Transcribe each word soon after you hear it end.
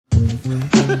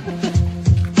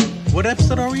What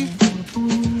episode are we?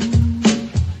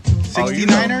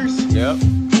 69ers? Yep.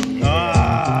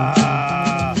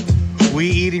 We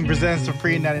Eating presents the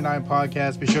Free 99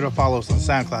 podcast. Be sure to follow us on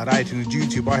SoundCloud, iTunes,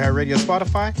 YouTube, iHeartRadio,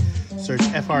 Spotify. Search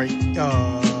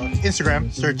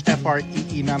Instagram, search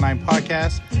FREE99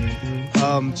 podcast.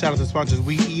 Shout out to sponsors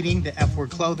We Eating, the F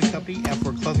Word Clothing Company,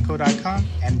 FWordClothingCo.com,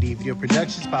 and D Video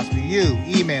Productions, possibly you.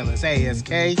 Email us,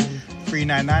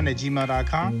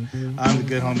 askfree99@gmail.com. I'm the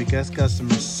good homie Gus,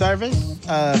 customer service.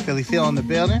 Philly Phil in the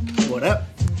building. What up?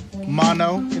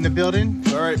 Mono in the building.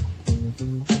 All right.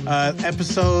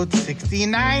 Episode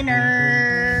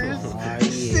 69ers.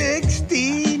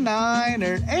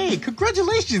 69ers. Hey,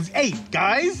 congratulations. Hey,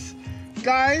 guys,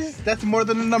 that's more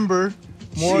than a number.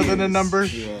 More than a number.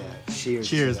 Yeah. Cheers.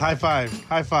 Cheers. High five.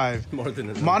 High five. More than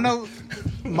a number.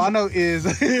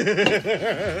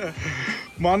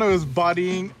 Mono is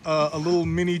bodying a little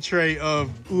mini tray of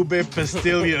ube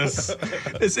pastillas.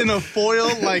 It's in a foil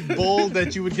like bowl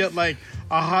that you would get like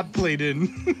a hot plate in.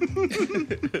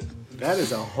 That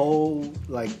is a whole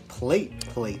plate.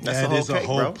 That's That is a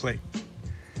whole bro. plate.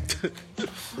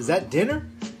 Is that dinner?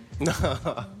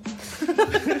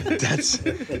 That's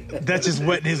just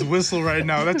wetting his whistle right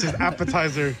now. That's his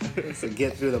appetizer. To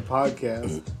get through the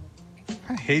podcast.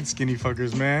 I hate skinny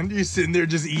fuckers, man. You're sitting there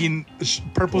just eating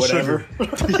purple Whatever.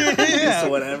 sugar. Yeah.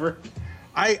 Whatever.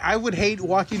 I would hate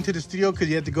walking to the studio because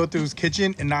you had to go through his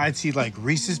kitchen, and now I'd see like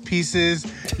Reese's Pieces.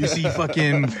 You see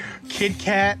fucking Kit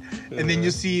Kat, and then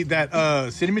you see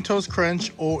that Cinnamon Toast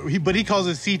Crunch, but he calls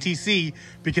it CTC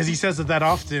because he says it that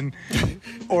often.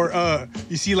 Or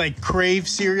you see like Crave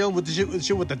cereal with the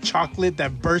shit with the chocolate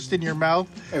that burst in your mouth.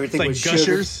 Everything it's like with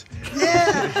gushers. sugar.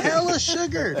 Yeah, hella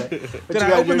sugar. What Then you I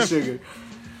got in open your the- sugar?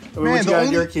 What Man, you the got in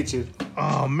only- your kitchen?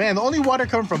 Oh man, the only water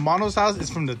coming from Mono's house is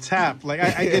from the tap. Like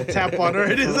I get tap water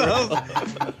at his house.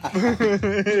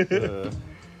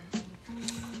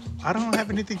 I don't have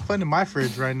anything fun in my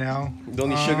fridge right now. The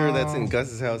only sugar that's in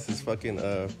Gus's house is fucking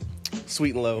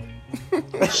Sweet and Low.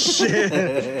 Shit.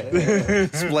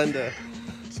 Splenda.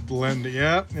 Splendid.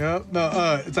 Yeah.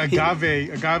 No, it's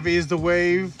agave. Agave is the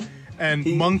wave, and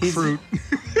monk he's- fruit.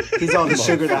 He's all the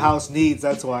sugar the house needs.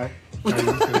 That's why.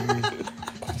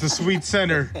 It's the sweet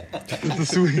center. It's the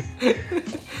sweet.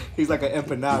 He's like an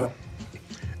empanada.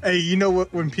 Hey, you know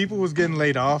what? When people was getting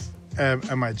laid off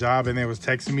at my job and they was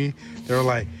texting me, they were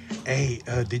like, "Hey,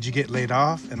 did you get laid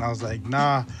off?" And I was like,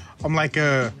 "Nah." I'm like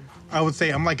I would say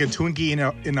I'm like a Twinkie in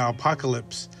an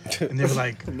apocalypse. And they were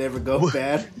like, Never go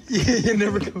bad. "Yeah, you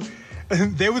never go."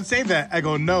 They would say that. I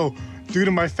go, "No, due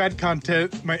to my fat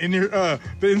content, the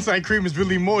inside cream is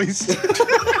really moist."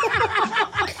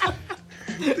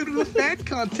 Due to the fat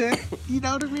content, you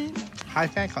know what I mean? High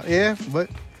fat content. Yeah, but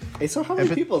Hey, so how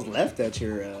many people's left at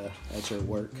your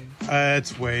work?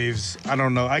 it's waves. I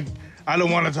don't know. I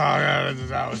don't want to talk.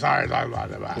 Sorry. Blah, blah,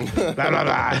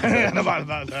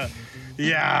 blah.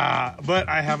 Yeah, but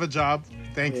I have a job.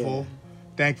 Thankful.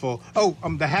 Oh,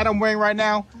 the hat I'm wearing right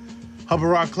now, Hubba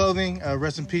Rock Clothing.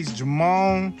 Rest in peace,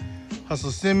 Jamon,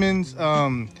 Hustle Simmons.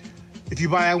 If you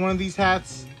buy one of these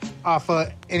hats off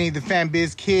any of the Fan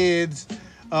Biz kids,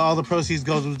 all the proceeds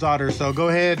goes to his daughter. So go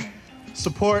ahead,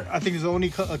 support. I think there's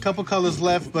only a couple colors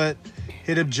left, but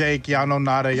hit up Jake. Y'all know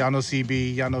Nada. Y'all know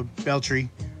CB. Y'all know Belfry,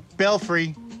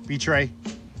 Betray.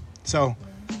 So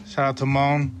shout out to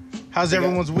Moan. How's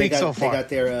everyone's week so far? They got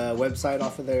their website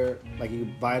off of their, you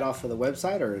can buy it off of the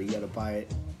website, or you got to buy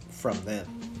it from them?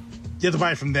 You have to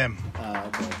buy it from them.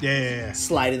 Okay. Yeah.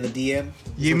 Slide in the DM.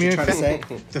 You What mean you trying to say?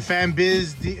 the Fan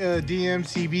Biz DM,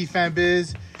 CB Fan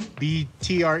Biz,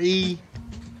 BTRE,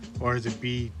 or is it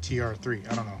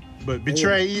BTR3? I don't know. But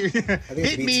Betray, it's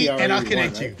hit me and I'll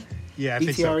connect BTRE1, you. right? Yeah, I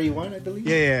think so. BTRE1, I believe?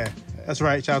 Yeah. That's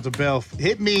right. Shout out to Bell.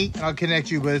 Hit me and I'll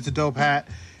connect you, but it's a dope hat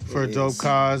for a It dope is.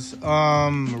 cause.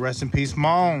 Rest in peace,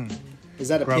 Mon. Is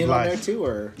that a Grub pin Life. on there too,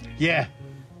 or? Yeah.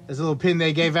 There's a little pin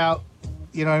they gave out.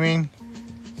 You know what I mean?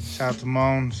 Shout out to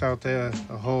Mon. Shout out to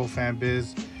the whole Fan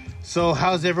Biz. So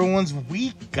how's everyone's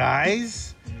week,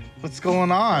 guys? What's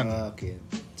going on? Fucking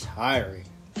tiring.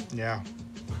 Yeah.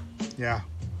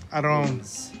 I don't.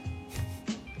 Jeez.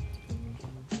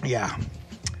 Yeah.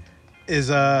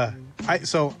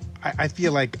 I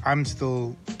feel like I'm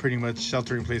still pretty much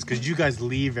sheltering in place because you guys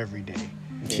leave every day.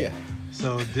 Yeah.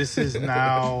 So this is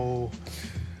now.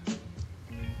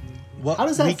 What How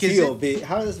does that week is feel? it?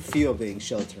 How does it feel being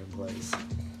shelter in place?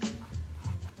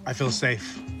 I feel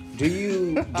safe. Do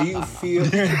you feel?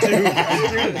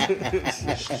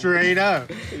 Straight up.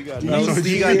 You got No, no, so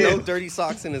you you got no did. dirty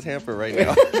socks in his hamper right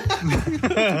now.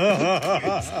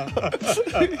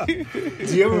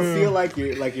 Do you ever feel like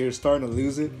you're starting to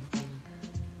lose it?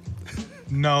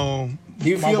 No. Do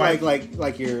you My feel wife-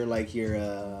 like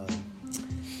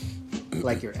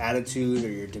your attitude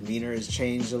or your demeanor has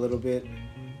changed a little bit?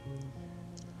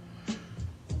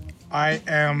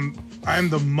 I'm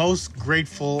the most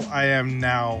grateful I am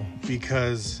now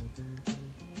because,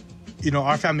 you know,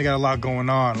 our family got a lot going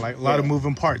on, like a lot of Yeah.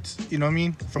 moving parts. You know what I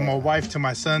mean? From my Yeah. wife to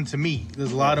my son to me,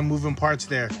 there's a lot of moving parts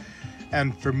there,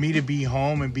 and for me to be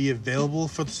home and be available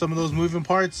for some of those moving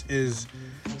parts is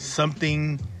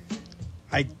something.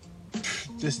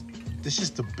 This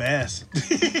is the best.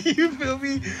 You feel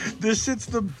me? This shit's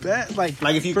the best. Like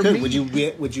Like if you for could,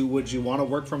 me- would you want to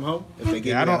work from home if they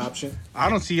gave Yeah, you that option? I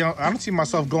don't see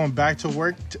myself going back to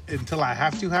work until I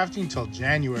have to until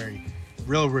January.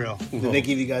 Real. Did they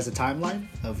give you guys a timeline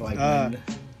of like when?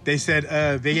 They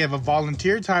said they have a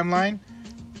volunteer timeline.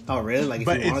 Oh, really? Like if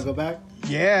but you want to it's- go back?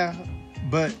 Yeah,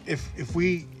 but if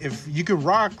you could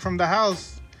rock from the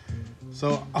house,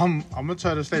 so I'm gonna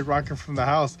try to stay rocking from the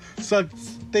house.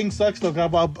 Thing sucks though. 'Cause I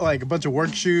bought like a bunch of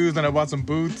work shoes and I bought some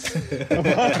boots.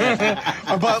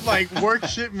 I bought like work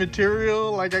shit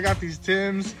material. Like I got these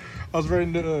Tims. I was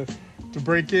ready to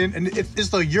break in, and it's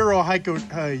the Euro hiker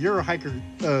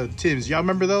Tims. Y'all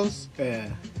remember those? Yeah.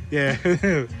 Yeah.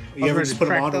 You ever just put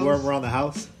them on and wear them around the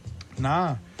house?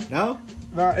 Nah. No.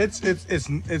 No, it's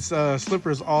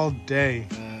slippers all day.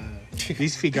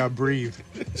 These feet got breathe.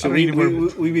 So I don't we need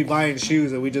to wear- be buying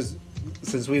shoes and we just,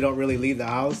 since we don't really leave the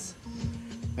house,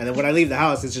 and then when I leave the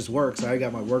house it's just work, so I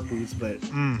got my work boots, but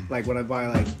like when I buy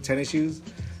like tennis shoes,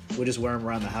 we just wear them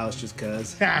around the house just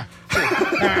cause,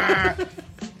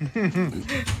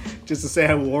 just to say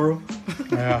I wore them.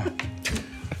 yeah.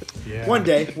 Yeah. One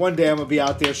day I'm gonna be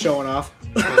out there showing off.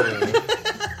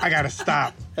 I gotta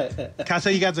stop. Can I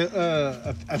tell you guys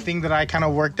a thing that I kind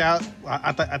of worked out?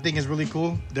 I think is really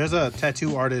cool. There's a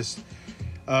tattoo artist.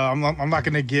 I'm not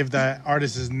gonna give that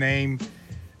artist's name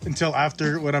until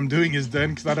after what I'm doing is done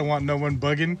because I don't want no one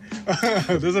bugging.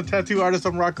 There's a tattoo artist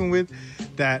I'm rocking with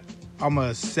that I'm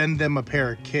gonna send them a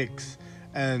pair of kicks,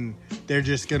 and they're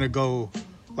just gonna go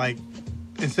like,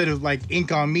 instead of like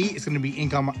ink on me, it's gonna be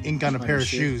ink on a pair your of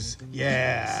shoe? shoes.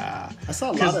 Yeah. I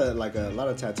saw a lot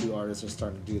of tattoo artists are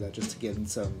starting to do that just to get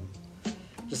some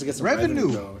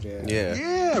revenue going. Yeah.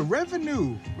 Yeah,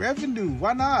 revenue.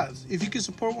 Why not? If you can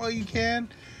support while you can.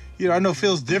 You know, I know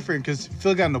Phil's different because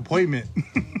Phil got an appointment.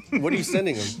 What are you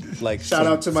sending him? Like Shout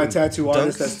out to my some tattoo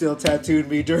artist dunks? that still tattooed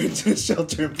me during the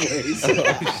shelter in place.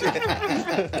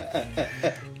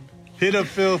 Hit up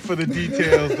Phil for the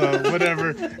details, whatever.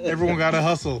 Everyone got to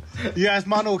hustle. You asked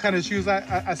Mono what kind of shoes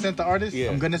I sent the artist?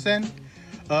 Yeah. I'm going to send?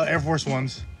 Air Force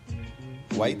Ones.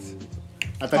 White?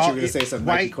 I thought you were gonna say some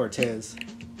Nike White. Cortez.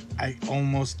 I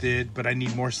almost did, but I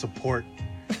need more support.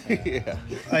 Yeah.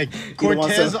 Like don't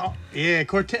want Cortez, some-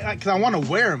 Cortez, because I want to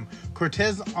wear them.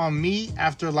 Cortez on me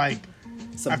after like,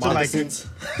 Some After, like, moccasins.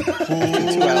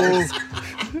 it's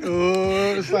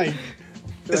like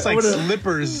What are-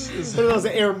 slippers. It's- What are those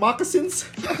Air moccasins?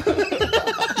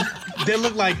 they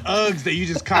look like Uggs that you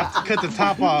just cut the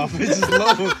top off. It's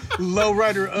just low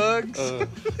rider Uggs.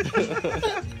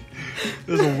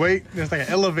 There's a weight. There's like an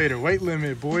elevator weight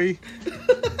limit, boy.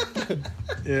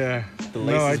 Yeah. The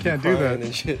No, I laces be can't do crying that.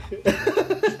 and shit.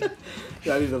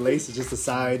 Not even the laces, just the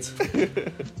sides.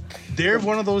 They're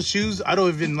one of those shoes. I don't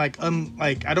even like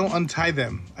I don't untie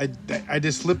them. I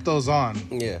just slip those on.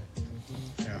 Yeah.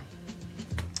 Yeah.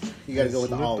 You gotta go with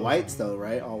the Slip all those whites though,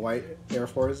 right? All white Air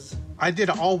Force. I did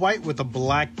all white with a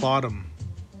black bottom.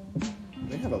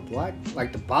 They have a black,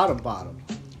 like the bottom.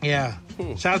 Yeah.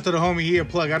 Shout out to the homie here,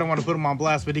 plug. I don't want to put him on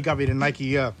blast, but he got me the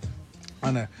Nike on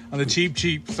the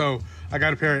cheap. So I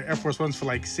got a pair of Air Force Ones for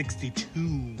like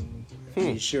 62.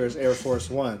 You sure it's Air Force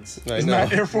Ones? I It's know.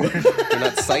 not Air Force. They're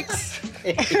not Sykes.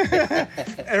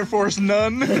 Air Force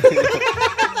none.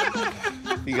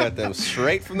 You got them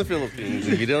straight from the Philippines.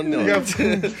 If you don't know You got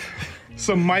it.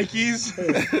 some Mikeys.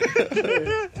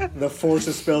 The Force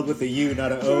is spelled with a U,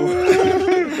 not an O.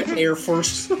 Air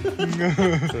Force.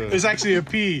 It's actually a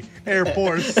P. Air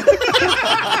Force.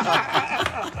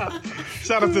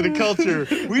 Shout out to the culture.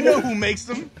 We know who makes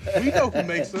them. You know what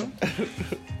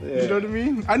I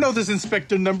mean? I know this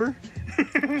inspector number.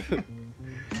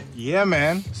 Yeah,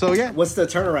 man. So yeah, What's the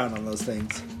turnaround on those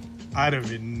things? I don't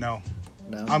even know.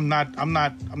 No. I'm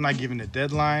not giving a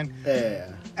deadline.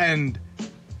 Yeah. And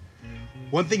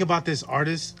one thing about this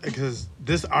artist, because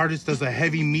this artist does a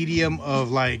heavy medium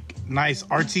of like nice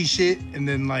artsy shit, and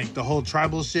then like the whole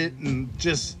tribal shit, and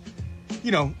just,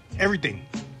 you know, everything.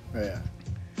 Yeah.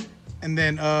 And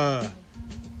then a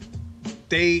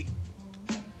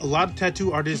lot of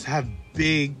tattoo artists have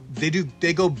they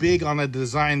go big on a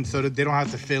design so that they don't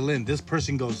have to fill in. This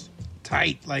person goes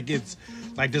tight, like it's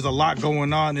like there's a lot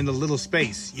going on in a little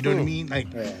space. You know what I mean? Like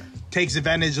takes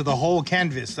advantage of the whole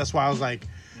canvas. That's why I was like,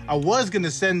 I was gonna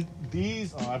send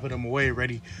these. Oh, I put them away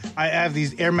already. I have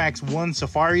these Air Max 1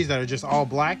 Safaris that are just all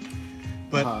black.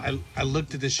 But I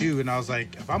looked at the shoe and I was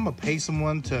like, if I'm gonna pay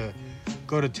someone to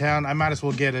go to town, I might as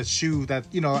well get a shoe that,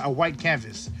 you know, a white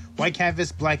canvas,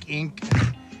 black ink,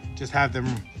 just have them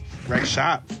wreck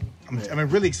shop. I'm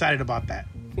really excited about that.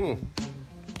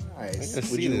 Nice.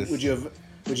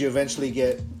 Would you eventually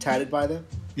get tatted by them?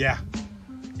 Yeah.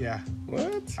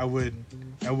 What? I would.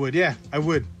 Yeah, I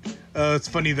would. It's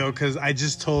funny though, because I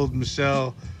just told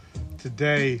Michelle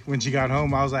today when she got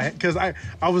home, I was like, because I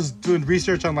was doing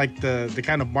research on like the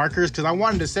kind of markers, because I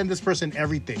wanted to send this person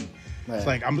everything. Right. It's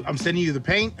like I'm sending you the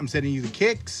paint, I'm sending you the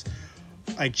kicks,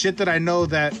 like shit that I know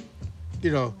that,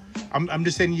 you know, I'm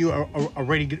just sending you a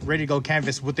ready to go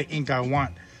canvas with the ink I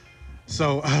want.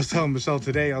 So I was telling Michelle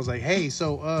today, I was like, hey,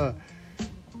 so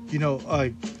you know,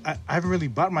 I haven't really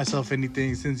bought myself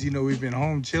anything since, you know, we've been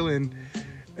home chilling.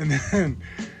 And then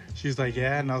she's like,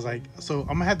 yeah, and I was like, so I'm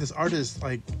gonna have this artist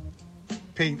like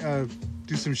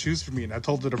do some shoes for me. And I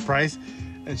told her the price,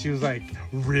 and she was like,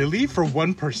 really, for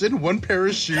one person, one pair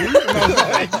of shoes? And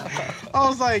I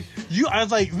was like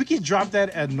we could drop that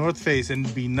at North Face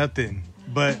and be nothing,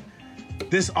 but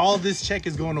all this check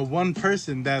is going to one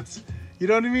person that's, you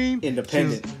know what I mean,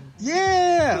 independent.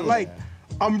 Like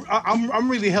I'm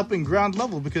really helping ground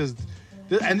level, because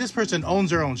and this person owns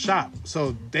their own shop,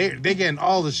 so they getting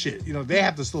all the shit. You know, they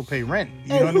have to still pay rent. You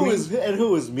know what I mean? And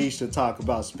who is Mish to talk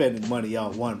about spending money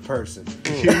on one person?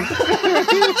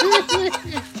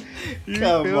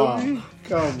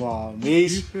 Come on,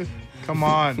 Mish. Come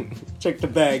on. Check the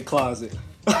bag closet.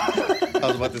 I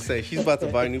was about to say, she's about to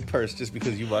buy a new purse just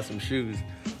because you bought some shoes.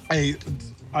 Hey,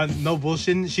 no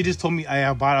bullshit. She just told me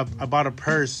I bought a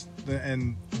purse,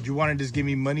 and you want to just give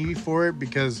me money for it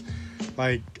because,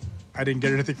 like, I didn't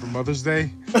get anything for Mother's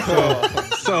Day.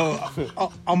 So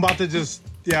I'm about to just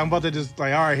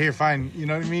like, all right, here, fine. You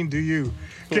know what I mean? Do you?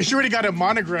 Because she already got a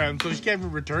monogram, so she can't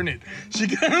even return it.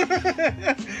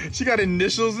 She got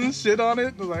initials and shit on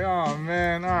it. I was like, oh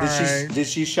man, all right. Did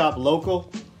she shop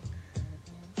local?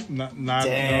 Not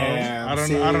Damn,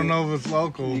 no. I don't know if it's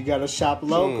local. You gotta shop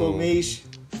local, Mish.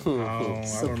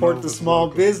 Support the small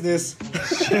business.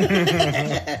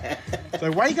 It's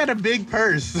like, why you got a big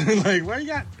purse? Like, why you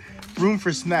got room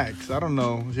for snacks? I don't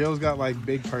know. She always got like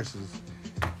big purses.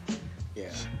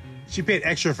 Yeah. She paid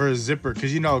extra for a zipper,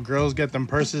 because, you know, girls get them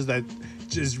purses that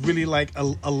just really like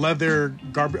a leather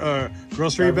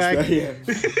grocery bag. Yeah.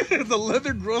 It's a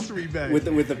leather grocery bag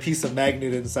with a piece of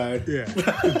magnet inside. Yeah.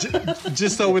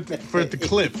 Just so for the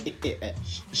clip. Yeah.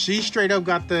 She straight up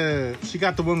got the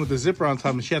one with the zipper on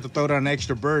top, and she had to throw down an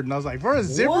extra bird. And I was like, for a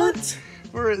zipper? What?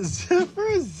 For a zipper?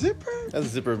 That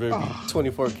zipper better be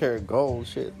 24 karat gold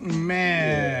shit.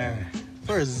 Man. Yeah.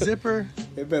 For a zipper?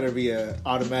 It better be a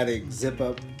automatic zip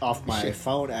up off my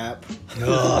phone app.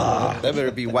 That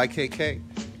better be YKK.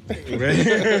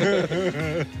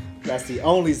 That's the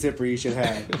only zipper you should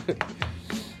have.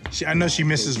 I know she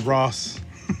misses Ross.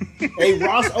 Hey,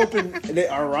 Ross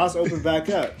opened back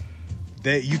up.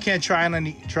 You can't try on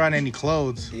any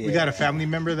clothes. Yeah. We got a family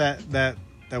member that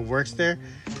works there,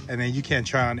 and then you can't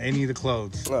try on any of the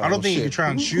clothes. I don't think you can try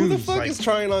on shoes. Who the fuck is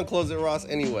trying on clothes at Ross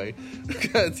anyway?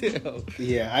 God damn.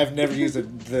 Yeah, I've never used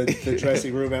the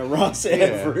dressing room at Ross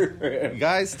ever.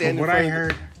 Guys stand in front front I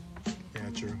heard. Yeah,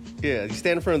 true. Yeah, you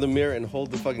stand in front of the mirror and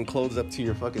hold the fucking clothes up to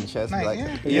your fucking chest. Nice, like,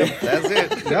 yeah. Yep, that's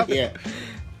it. Yep. Yeah.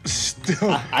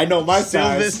 Still, I know my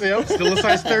size. Still a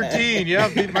size 13.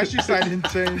 Yep, my shoe size didn't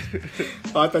change.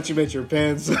 Oh, I thought you meant your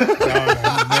pants. No,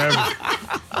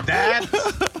 never.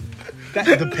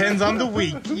 That depends on the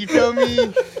week. You feel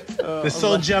me? The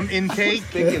Soul Jump intake,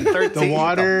 Thinking 13. the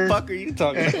water. What the fuck are you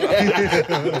talking about?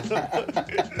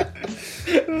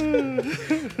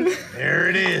 There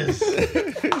it is.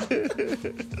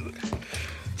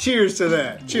 Cheers to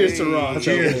that. Cheers to Ross.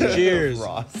 Cheers.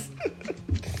 Ross.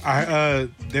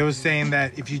 They were saying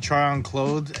that if you try on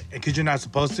clothes, because you're not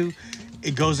supposed to,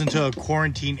 it goes into a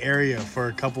quarantine area for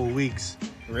a couple of weeks.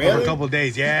 Really? Or a couple of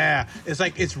days. Yeah. It's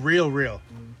like, it's real.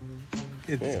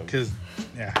 It's because,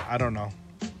 I don't know.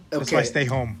 That's why I stay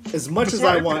home. As much as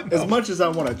I want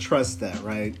to trust that,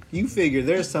 right? You figure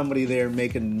there's somebody there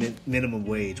making minimum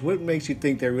wage. What makes you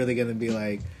think they're really going to be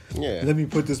like, let me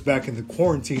put this back in the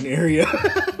quarantine area?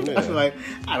 I'm like,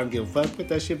 I don't give a fuck. Put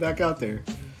that shit back out there.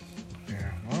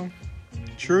 Yeah, well,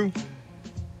 true.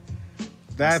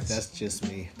 That's just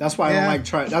me. That's why I don't like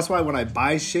try. That's why when I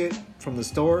buy shit from the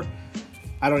store,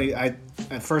 the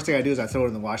first thing I do is I throw it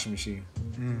in the washing machine.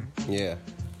 Yeah.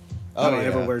 I don't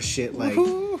ever wear shit like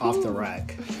off the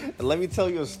rack. Let me tell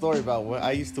you a story about when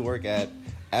I used to work at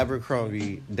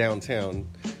Abercrombie downtown.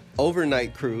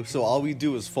 Overnight crew, so all we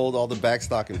do is fold all the back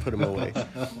stock and put them away.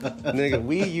 Nigga,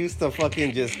 we used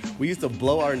to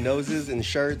blow our noses in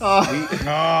shirts.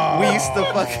 We used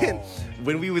to fucking,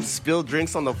 when we would spill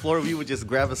drinks on the floor, we would just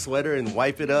grab a sweater and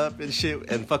wipe it up and shit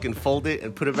and fucking fold it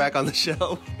and put it back on the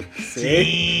shelf.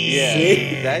 See? Yeah,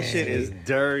 See? that shit is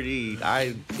dirty.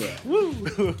 Woo,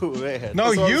 man.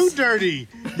 No, you dirty.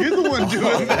 You're the one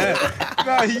doing that.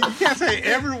 No, you can't say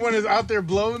everyone is out there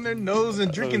blowing their nose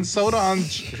and drinking soda on.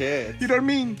 Shit. You know what I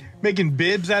mean? Making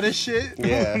bibs out of shit.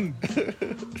 Yeah.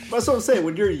 That's what I'm saying.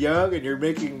 When you're young and you're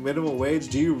making minimum wage,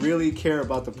 do you really care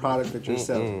about the product that you're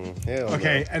selling?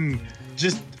 Okay, and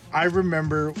just I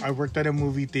remember I worked at a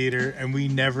movie theater and we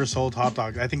never sold hot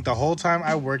dogs. I think the whole time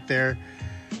I worked there,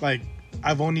 like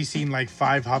I've only seen like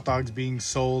 5 hot dogs being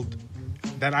sold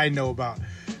that I know about.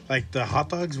 Like the hot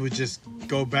dogs would just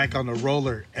go back on the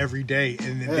roller every day,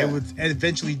 and they would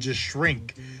eventually just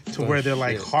shrink to where they're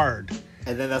like hard.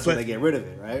 And then that's when they get rid of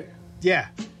it, right? Yeah.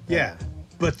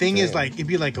 But thing is, like, it'd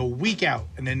be like a week out,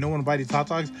 and then no one would buy these hot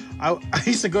dogs. I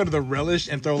used to go to the Relish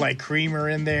and throw like creamer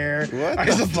in there. What?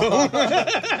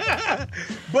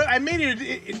 But I made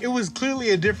it was clearly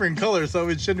a different color, so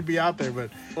it shouldn't be out there. But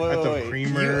I throw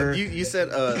creamer. You said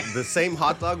the same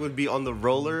hot dog would be on the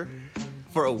roller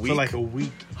for a week? For like a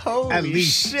week. Holy at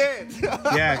least. Shit.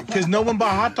 Yeah, because no one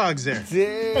bought hot dogs there.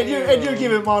 Damn. And you're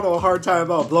giving Mono a hard time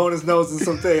about blowing his nose and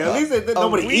something. At least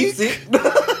nobody eats it.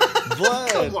 Blood.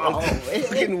 Come on,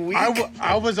 Fucking week.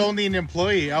 I was only an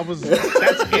employee.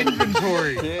 That's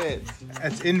inventory. Shit.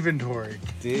 That's inventory.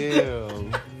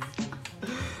 Damn.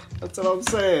 That's what I'm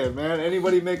saying, man.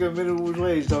 Anybody making a minimum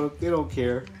wage, they don't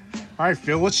care. All right,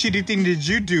 Phil, what shitty thing did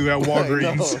you do at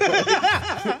Walgreens?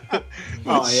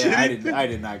 Oh yeah, I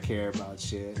did not care about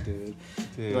shit, dude.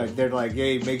 Like they're like,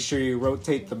 hey, make sure you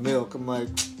rotate the milk. I'm like,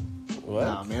 What?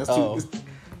 nah, man.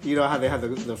 You know how they have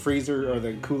the freezer or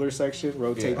the cooler section,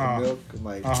 rotate the milk. I'm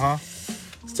like,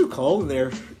 it's too cold in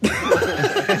there.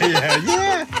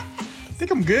 yeah. I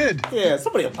think I'm good. Yeah,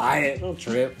 somebody will buy it. Don't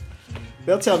trip.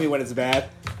 They'll tell me when it's bad.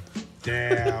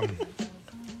 Damn.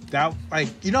 That at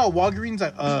Walgreens,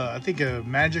 I think a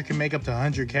manager can make up to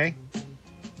 $100K.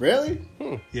 Really?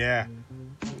 Yeah.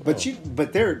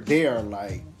 But they are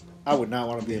like, I would not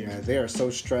want to be a man. They are so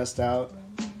stressed out.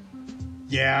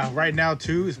 Yeah, right now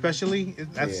too, especially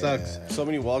that sucks. So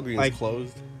many Walgreens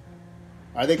closed.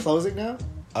 Are they closing now?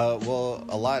 Well,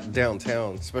 a lot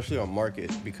downtown, especially on Market,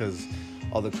 because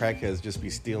all the crackheads just be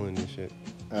stealing and shit.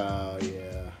 Oh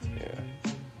yeah.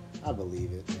 I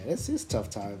believe it, man. It's tough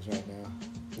times right now.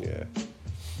 Yeah.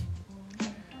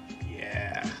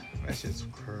 Yeah, that's just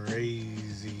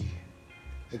crazy.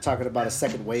 They're talking about a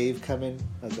second wave coming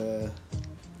of the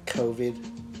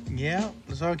COVID. Yeah,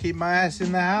 so I'll keep my ass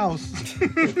in the house.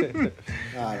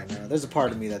 I don't know. There's a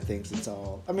part of me that thinks it's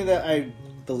all. I mean, I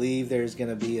believe there's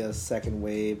gonna be a second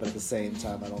wave, but at the same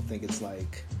time, I don't think it's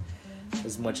like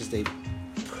as much as they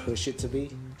push it to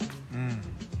be.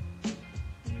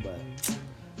 But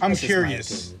I'm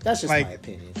curious. That's just my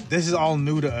opinion. This is all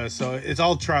new to us, so it's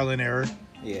all trial and error.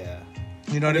 Yeah.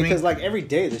 You know what I mean? Because like every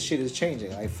day, this shit is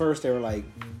changing. Like first, they were like,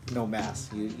 no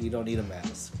mask. You don't need a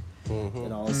mask.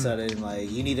 And all of a sudden, like,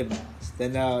 you need a mask.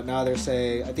 Then now they're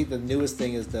saying, I think the newest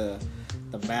thing is the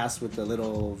mask with the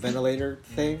little ventilator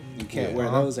thing. You can't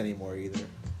wear those anymore either.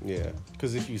 Yeah,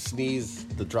 because if you sneeze,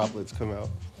 the droplets come out.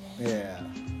 Yeah.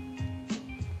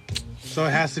 So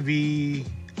it has to be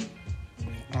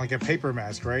like a paper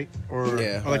mask, right? Or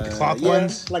like the cloth yeah,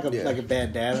 ones? like a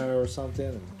bandana or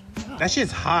something. That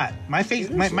shit's hot. My face,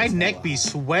 my neck be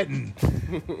sweating.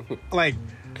 Like,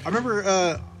 I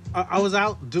remember I was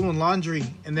out doing laundry,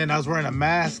 and then I was wearing a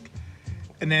mask,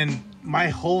 and then my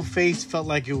whole face felt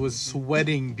like it was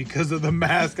sweating because of the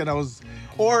mask, and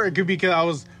or it could be because I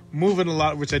was moving a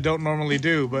lot, which I don't normally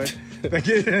do, but like,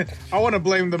 I want to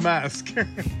blame the mask.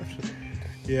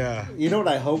 Yeah. You know what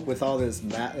I hope with all this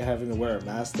having to wear a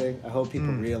mask thing? I hope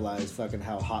people realize fucking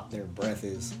how hot their breath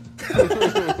is.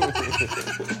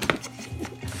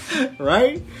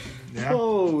 Right? Yeah.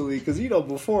 Holy, because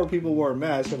before people wore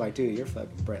masks, you're like, dude, your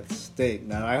fucking breath stink.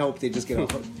 Now I hope they just get a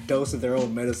dose of their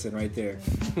own medicine right there.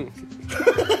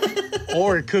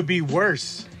 Or it could be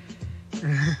worse.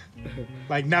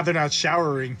 Like now they're not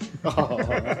showering.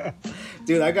 Oh.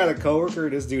 Dude, I got a coworker.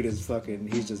 This dude is fucking.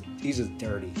 He's just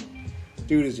dirty.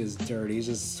 Dude is just dirty. He's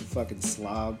just fucking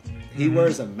slob. He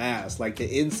wears a mask. Like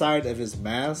the inside of his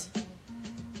mask,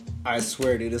 I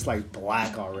swear, dude, it's like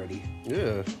black already.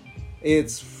 Yeah.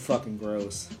 It's fucking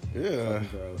gross. Yeah. Fucking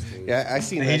gross, dude. Yeah, I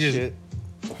seen that shit.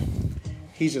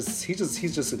 He's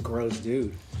just a gross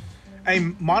dude. Hey,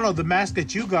 Mono, the mask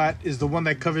that you got is the one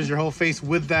that covers your whole face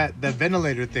with that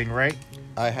ventilator thing, right?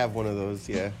 I have one of those,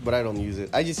 yeah, but I don't use it.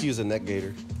 I just use a neck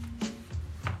gaiter.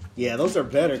 Yeah, those are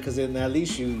better because then at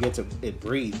least you get to it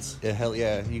breathes.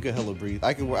 Yeah, you can hella breathe.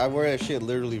 I wear that shit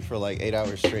literally for like 8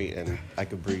 hours straight, and I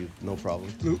could breathe, no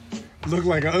problem. Look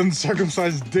like an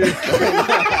uncircumcised dick.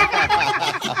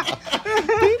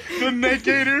 The neck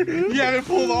gaiter, you have it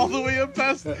pulled all the way up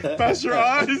past your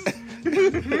eyes. You'd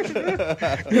be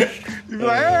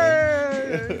like,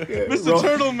 hey, Mr.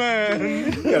 Turtle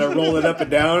Man. You gotta roll it up and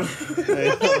down.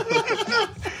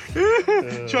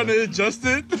 Trying to adjust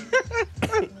it.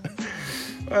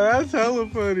 That's hella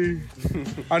funny.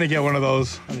 I need to get one of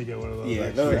those.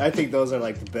 Yeah, I think those are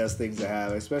like the best things to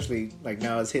have, especially like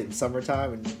now it's hitting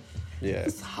summertime and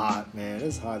it's hot, man.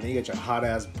 It's hot. Then you get your hot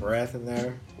ass breath in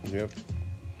there. Yep.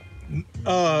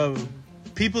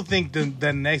 People think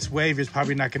the next wave is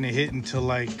probably not going to hit until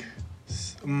like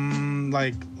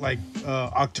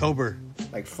October.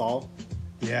 Like fall.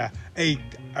 Yeah. Hey,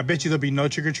 I bet you there'll be no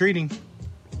trick or treating.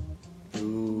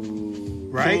 Ooh.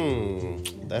 Right?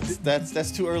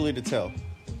 That's too early to tell.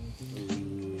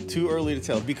 Too early to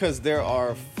tell because there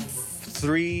are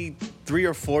three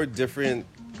or four different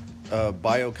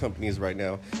bio companies right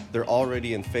now. They're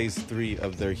already in phase 3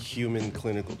 of their human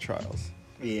clinical trials.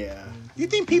 Yeah. You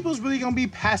think people's really gonna be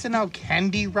passing out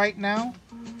candy right now?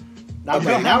 Not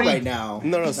right now.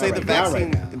 No. Say the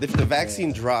vaccine. If the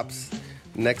vaccine drops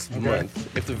next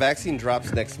month, if the vaccine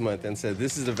drops next month and says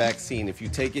this is a vaccine, if you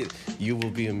take it, you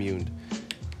will be immune.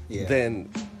 Yeah. Then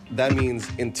that means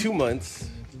in 2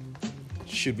 months,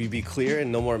 should we be clear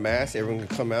and no more masks? Everyone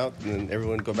can come out and then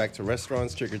everyone go back to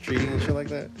restaurants, trick or treating and shit like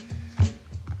that.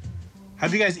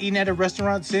 Have you guys eaten at a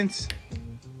restaurant since?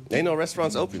 Ain't no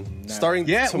restaurants open. No. Starting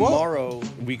tomorrow,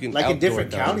 we can like in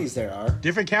different dining. counties there are.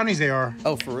 Different counties they are.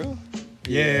 Oh, for real?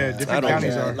 Yeah, different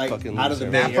counties are. Like fucking out of the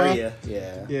loser. Bay Area.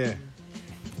 Yeah. Yeah.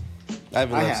 I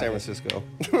haven't left San haven't. Francisco.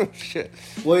 Shit.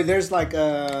 Well, there's like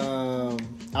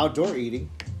outdoor eating.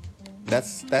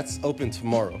 That's open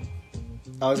tomorrow.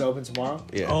 Oh, is it open tomorrow?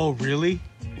 Yeah. Oh, really?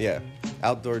 Yeah.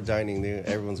 Outdoor dining.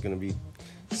 Everyone's gonna be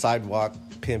sidewalk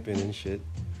pimping and shit.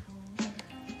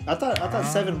 I thought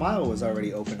 7 Mile was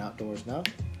already open outdoors. No,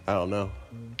 I don't know.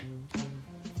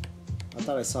 I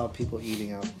thought I saw people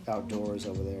eating outdoors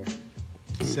over there.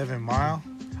 7 Mile.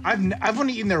 I've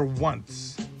only eaten there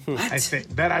once. I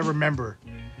think that I remember.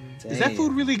 Dang. Is that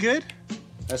food really good?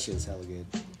 That shit's hella good.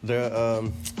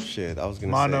 The shit. I was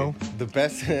gonna Mono. say the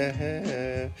best.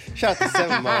 Shout out to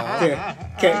 7 Mile.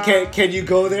 Can you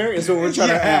go there? Is what we're trying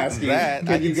to ask. That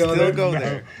Can I you can go still there? go No.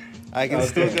 there. I can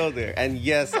still go there. And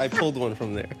yes, I pulled one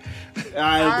from there.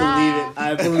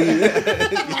 I believe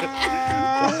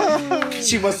it.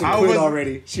 She must have quit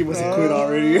already.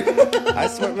 I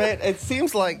swear, man, it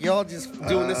seems like y'all just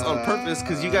doing this on purpose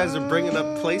because you guys are bringing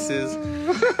up places.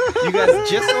 You guys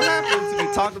just so happen to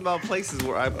be talking about places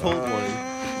where I pulled one.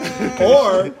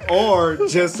 or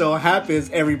just so happens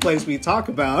every place we talk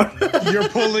about. You're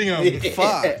pulling them.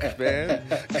 Fuck, man.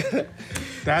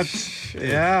 That's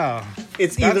yeah.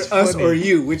 It's either That's us funny. or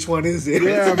you. Which one is it?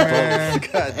 Yeah, man.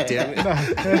 God damn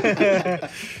it.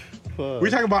 We're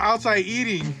talking about outside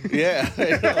eating. Yeah.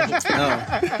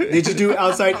 I know. Did you do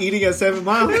outside eating at 7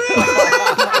 Mile?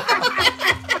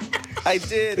 I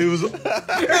did. It was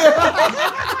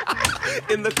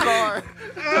In the car.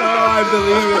 I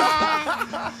believe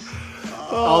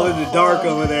it. All in the dark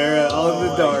over there. All in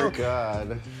the dark.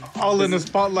 God. all in the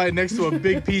spotlight next to a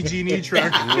big PG&E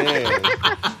truck. Man.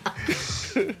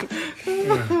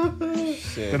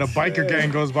 Shit. Then a biker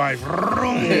gang goes by.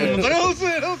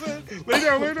 Lay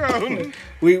down.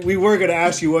 We were gonna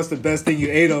ask you what's the best thing you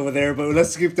ate over there, but let's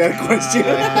skip that question.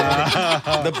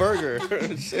 The burger.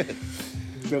 Shit.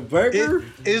 The burger?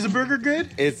 Is a burger good?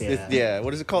 It's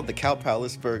what is it called? The Cow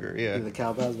Palace Burger. Yeah. The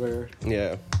Cow Palace burger.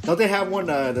 Yeah. Don't they have one,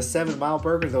 the 7 Mile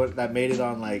burger that made it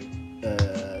on like?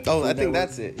 Oh, I think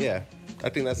that's it. Yeah. I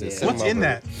think that's it. Yeah. 7 What's Mile in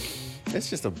burger. that? It's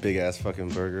just a big ass fucking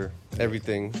burger.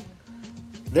 Everything.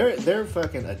 Their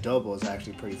fucking adobo is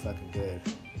actually pretty fucking good.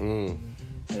 Mm.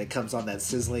 And it comes on that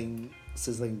sizzling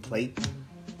plate.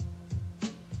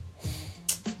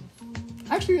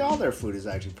 Actually, all their food is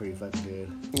actually pretty fucking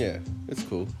good. Yeah, it's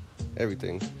cool.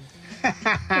 Everything.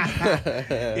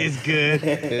 It's good.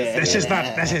 That's just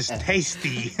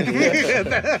tasty.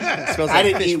 It smells I like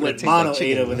didn't fish, eat but it what tastes Mono like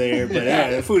ate chicken. over there, but yeah,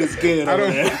 the food is good over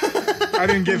there. I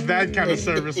didn't get that kind of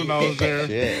service when I was there.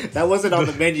 Shit. That wasn't on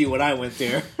the menu when I went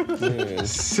there. Yeah.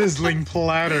 Sizzling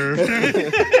platter.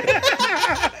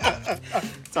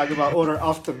 Talking about order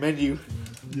off the menu.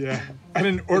 Yeah. I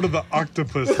didn't order the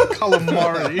octopus,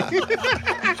 calamari.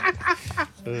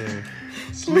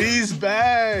 Sleaze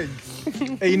bag.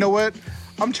 Hey, you know what?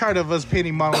 I'm tired of us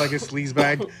painting Mono like a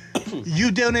sleazebag.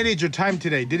 You donated your time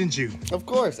today, didn't you? Of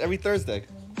course, every Thursday.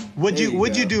 What'd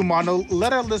you do, Mono?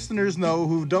 Let our listeners know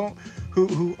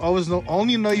who always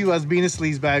only know you as being a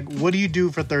sleazebag. What do you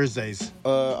do for Thursdays?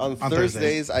 On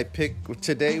Thursdays,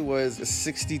 today was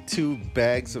 62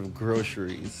 bags of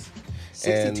groceries.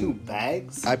 62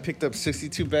 bags? I picked up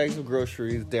 62 bags of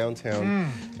groceries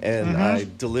downtown, and I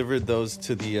delivered those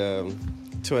to the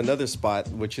to another spot,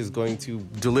 which is going to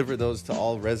deliver those to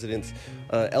all residents,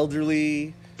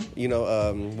 elderly,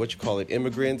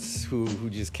 immigrants who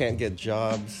just can't get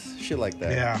jobs, shit like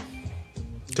that. Yeah.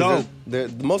 So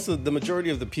the majority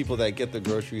of the people that get the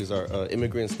groceries are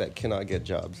immigrants that cannot get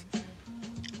jobs.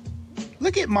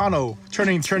 Look at Mono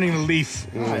turning the leaf,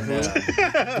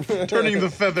 turning the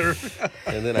feather.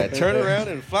 And then I turn around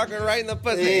and fuck her right in the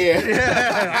pussy.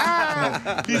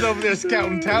 Yeah. He's over there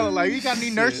scouting talent. Like, you got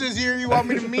any nurses here you want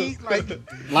me to meet? Like,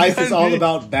 life is all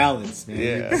about balance, man.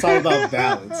 Yeah. It's all about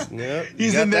balance. Yep.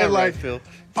 He's in there like, Phil.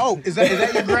 oh, is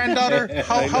that your granddaughter?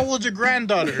 How old's your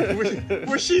granddaughter?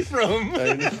 Where's she from?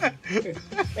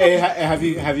 Hey, have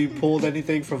you pulled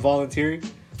anything from volunteering?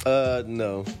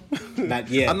 No. Not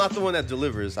yet. I'm not the one that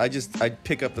delivers. I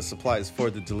pick up the supplies for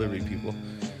the delivery people.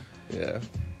 Yeah.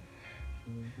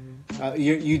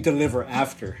 You deliver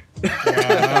after.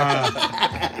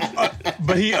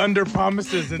 But he under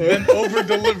promises and then over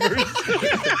delivers.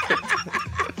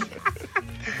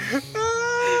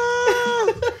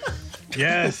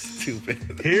 Yes.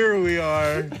 Stupid. Here we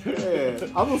are. Yeah.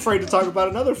 I'm afraid to talk about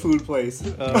another food place.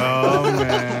 Oh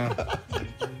man.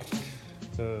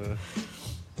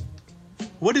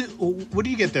 What do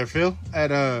you get there, Phil? At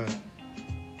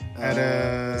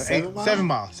 7 Mile? 7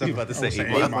 Mile. You about to say 8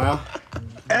 8 Mile?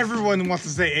 Everyone wants to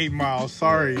say 8 Mile.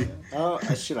 Sorry. Oh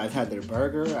shit! I've had their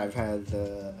burger. I've had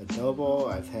the adobo.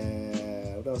 I've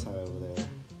had what else have I over there?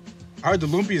 I heard the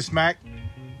lumpia smack.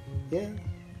 Yeah,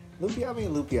 lumpia. I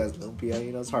mean, lumpia is lumpia.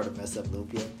 You know, it's hard to mess up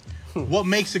lumpia. What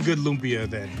makes a good lumpia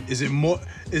then? Is it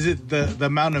the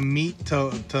amount of meat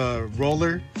to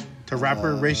roller to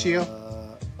wrapper ratio?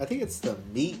 I think it's the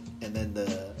meat and then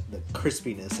the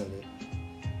crispiness of it.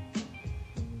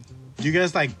 Do you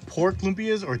guys like pork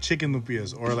lumpias or chicken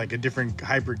lumpias or like a different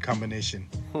hybrid combination?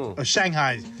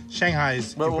 Shanghai's in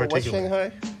particular. What's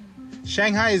Shanghai?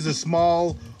 Shanghai is the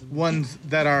small ones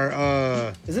that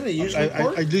are Isn't it usually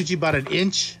pork? are usually about 1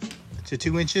 inch to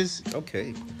 2 inches,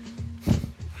 Okay.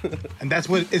 and that's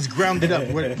what it's grounded up.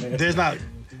 Where there's not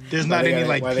any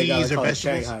like peas or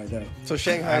vegetables. Shanghai, no. So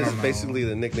Shanghai is basically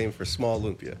the nickname for small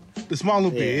lumpia. The small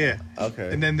lumpia, yeah.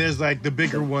 Okay. And then there's like the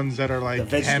bigger ones that are The like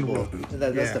vegetable. hand rolled.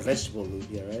 That's the vegetable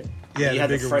lumpia, right? Yeah, Then you the had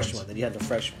the bigger fresh ones. one. Then you had the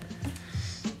fresh one.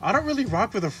 I don't really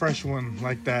rock with a fresh one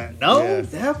like that. No, Yeah.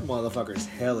 that motherfucker's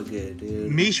hella good, dude.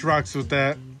 Mish rocks with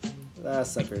that. That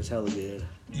sucker is hella good.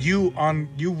 You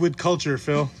with culture,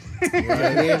 Phil. You know what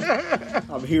I mean?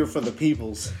 I'm here for the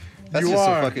peoples. That's You just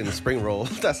are. a fucking spring roll.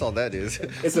 That's all that is.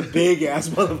 It's a big ass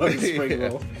motherfucking spring Yeah.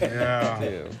 roll. Yeah.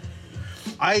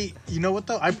 Damn. You know what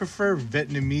though? I prefer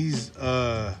Vietnamese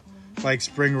like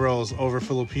spring rolls over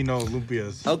Filipino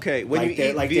lumpias. Okay, when Like you they're-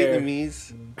 eat like they're-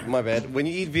 Vietnamese, my bad. When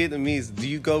you eat Vietnamese, do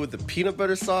you go with the peanut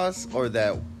butter sauce or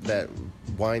that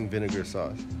wine vinegar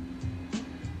sauce?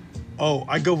 Oh,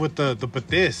 I go with the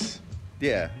patis.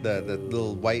 Yeah, the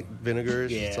little white vinegar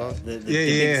Yeah, sauce. the Yeah,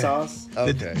 dipping yeah. sauce.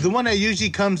 Okay. The one that usually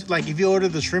comes like if you order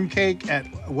the shrimp cake at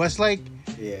Westlake.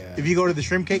 Yeah. If you go to the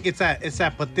shrimp cake, it's that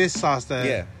patis sauce that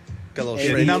Yeah, got a little Hey,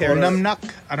 shredded num- carrot. num-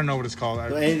 nuck. I don't know what it's called.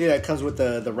 Anything that comes with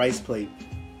the rice plate.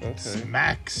 Okay.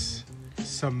 Smacks.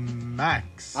 I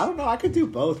don't know. I could do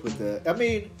both with the. I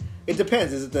mean, it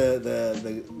depends. Is it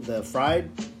the fried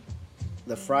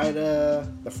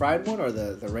one or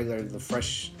the regular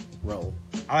fresh roll?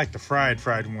 I like the fried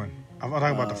one. I'm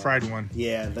talking about the fried one.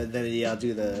 Yeah. Then I'll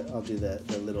do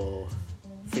the little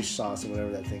fish sauce or whatever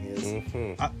that thing is.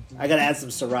 Mm-hmm. I gotta add some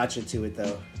sriracha to it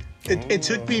though. It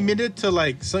took me a minute to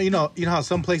like, so you know how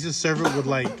some places serve it with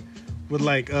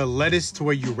lettuce to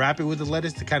where you wrap it with the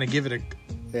lettuce to kind of give it a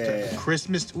Yeah.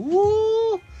 Christmas.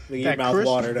 Ooh, Make your that mouth crisp-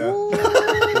 water though.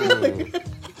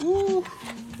 Ooh,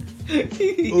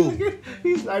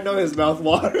 I know his mouth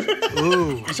water.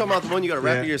 ooh. You talking about the one you gotta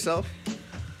wrap Yeah. it yourself?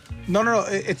 No.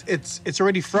 It's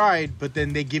already fried, but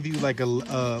then they give you like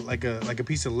a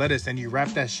piece of lettuce and you wrap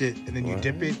that shit and then you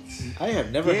dip it. I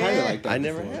have never had it like that. I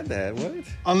never before. had that. What?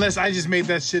 Unless I just made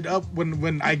that shit up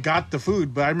when I got the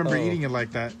food, but I remember Oh. eating it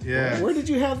like that. Yeah. Where did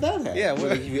you have that at? Yeah, Where where-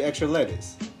 they give you extra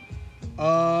lettuce?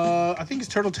 I think it's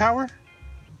Turtle Tower.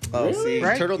 Oh, Really? see,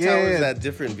 Right? Turtle Yeah, Tower yeah. is that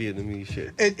different Vietnamese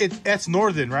shit. That's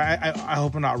northern, right? I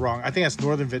hope I'm not wrong. I think that's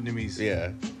northern Vietnamese.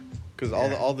 Yeah, because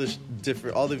all the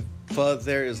pho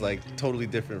there is like totally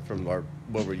different from what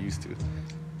we're used to.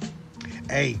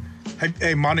 Hey,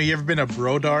 Mono, you ever been to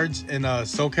Brodards in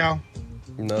SoCal?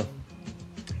 No.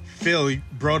 Phil,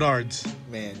 Brodards.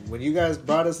 Man, when you guys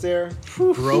brought us there,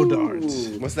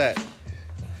 Brodards. What's that?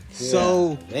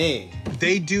 So man,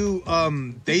 they do like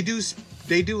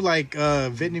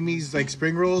Vietnamese like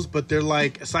spring rolls, but they're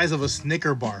like the size of a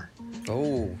Snicker bar.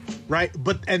 Oh. Right,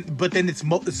 but then it's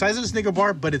the size of a Snicker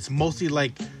bar, but it's mostly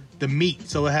like the meat.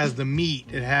 So it has the meat.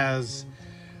 It has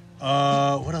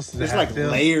what else? There's like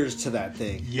layers to that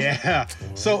thing. Yeah.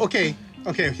 So okay.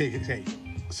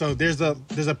 So there's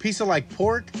a piece of like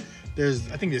pork.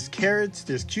 I think there's carrots.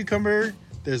 There's cucumber.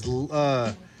 There's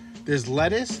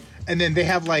lettuce, and then they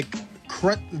have like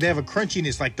they have a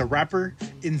crunchiness like the wrapper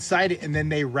inside it, and then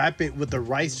they wrap it with the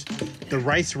rice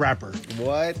wrapper.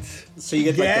 What? So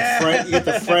you get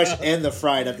the fresh and the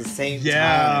fried at the same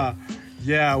time.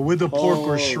 Yeah, with the pork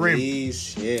or shrimp. Holy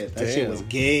shit. That shit was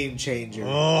game changer.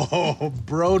 Oh,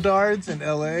 Brodards in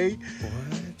LA.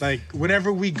 What? Like,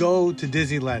 whenever we go to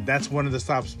Disneyland, that's one of the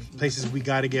places we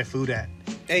got to get food at.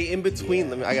 Hey, in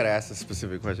between, I got to ask a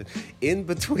specific question. In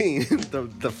between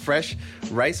the fresh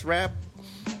rice wrap,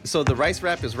 so the rice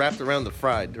wrap is wrapped around the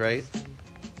fried, right?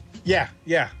 Yeah.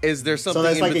 Is there something so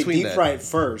that's in like between they deep fried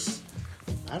first?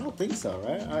 I don't think so,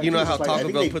 right? You know how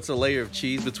Taco Bell puts a layer of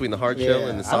cheese between the hard shell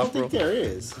and the soft roll? I don't think there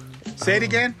is. Say it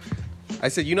again. I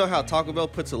said, you know how Taco Bell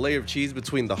puts a layer of cheese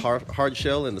between the hard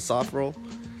shell and the soft roll?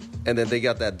 And then they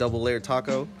got that double layer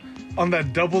taco? On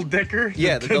that double decker?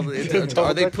 Yeah, the double.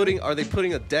 Are they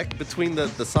putting a deck between the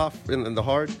soft and the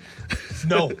hard?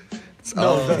 No.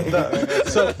 No,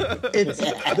 so it's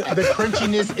the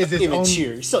crunchiness is its own.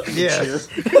 Cheer. So yes.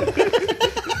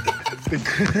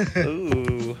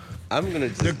 Ooh, I'm gonna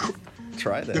just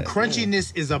try that. The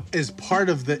crunchiness is part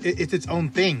of it's its own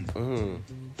thing. Mm.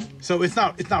 So it's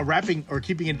not wrapping or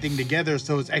keeping anything together.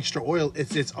 So it's extra oil.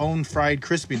 It's its own fried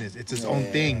crispiness. It's its own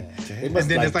thing. They must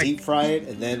deep fry it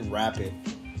and then wrap it.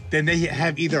 Then they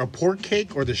have either a pork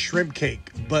cake or the shrimp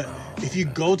cake. But if you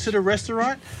go to the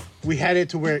restaurant, we had it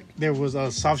to where there was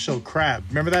a soft shell crab.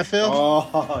 Remember that, Phil?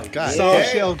 Oh, God.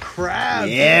 Soft shell crab.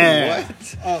 Yeah.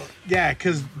 What? Oh, yeah,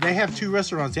 because they have two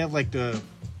restaurants. They have like the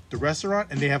restaurant,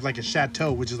 and they have like a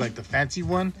chateau, which is like the fancy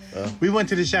one. We went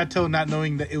to the chateau not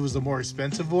knowing that it was the more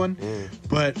expensive one.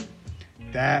 But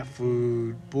that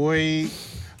food, boy.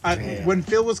 When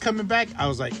Phil was coming back, I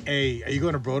was like, "Hey, are you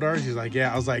going to Brodar's?" He's like,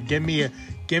 "Yeah." I was like, "Give me a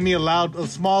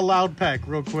small loud pack,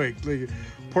 real quick, like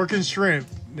pork and shrimp."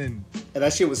 And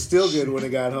that shit was still good when it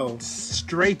got home.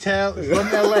 Straight tail from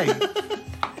LA,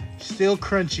 still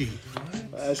crunchy.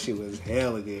 That shit was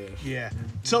hella good. Yeah.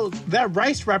 So that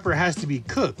rice wrapper has to be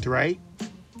cooked, right?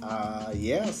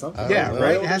 Yeah, something. Yeah,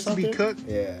 right. It has to be cooked.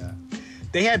 Yeah.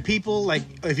 They had people, like,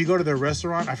 if you go to their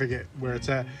restaurant, I forget where it's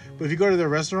at, but if you go to their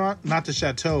restaurant, not the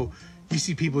chateau, you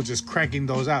see people just cranking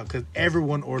those out because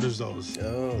everyone orders those.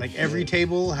 Oh, like, every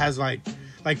table has, like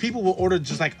people will order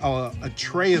just, like, a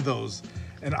tray of those.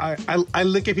 And I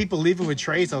look at people leaving with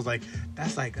trays, I was like,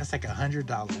 that's like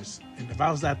 $100. And if I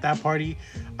was at that party,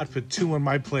 I'd put 2 on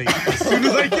my plate as soon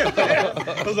as I get there.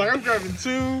 I was like, I'm grabbing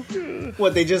 2.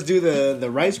 What, they just do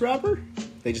the rice wrapper?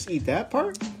 They just eat that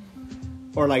part?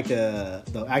 Or like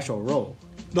the actual roll?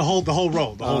 The whole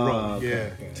roll. The whole roll. Okay, Yeah.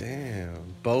 okay.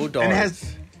 Damn. Brodards. And it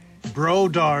has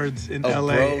Brodards in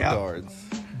LA. Brodards.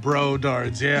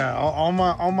 Brodards, yeah. All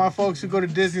my folks who go to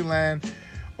Disneyland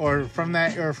or from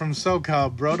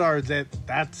SoCal, Brodards,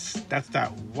 that's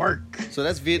that work. So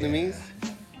that's Vietnamese?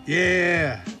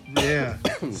 Yeah.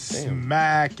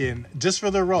 Smacking just for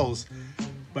the rolls.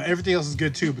 But everything else is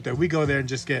good too. But then we go there and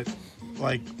just get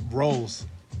like rolls.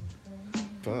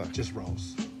 Fuck. Just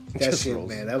rolls. That shit, rolls.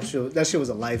 Man, that shit was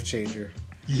a life changer.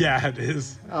 Yeah, it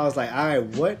is. I was like, all right,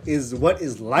 what is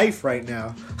life right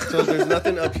now? So there's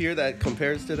nothing up here that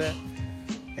compares to that?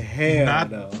 Hell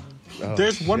no. Oh,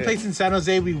 there's one place in San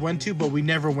Jose we went to, but we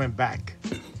never went back.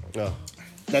 Oh.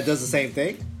 That does the same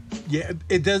thing? Yeah,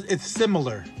 it does. It's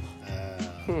similar.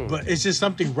 But it's just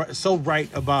something so right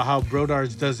about how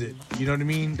Brodards does it. You know what I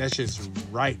mean? That's just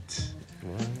right.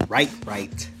 Right.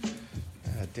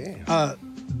 God damn.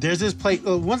 There's this place.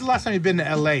 When's the last time you've been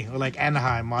to LA or like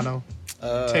Anaheim, Mono?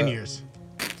 10 years.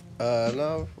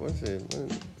 No, what's it?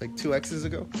 Like 2 X's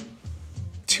ago?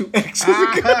 2 X's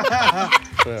ago?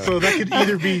 So that could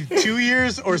either be 2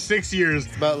 years or 6 years,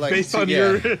 about like based on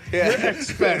your X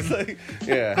spend. Like,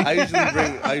 yeah,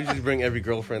 I usually bring every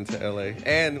girlfriend to LA,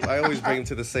 and I always bring them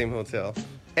to the same hotel,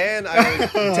 and I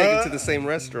always take them to the same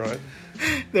restaurant.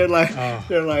 They're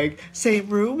like, same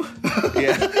room.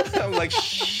 Yeah, I'm like,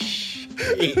 shh.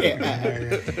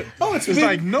 Yeah. Oh, It's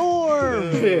like Norm.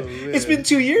 It's been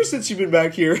 2 years since you've been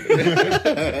back here.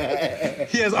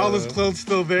 He has all his clothes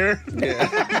still there.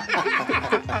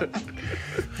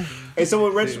 Hey, so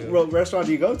what restaurant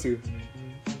do you go to?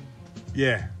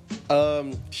 Yeah.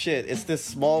 Shit, it's this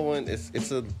small one.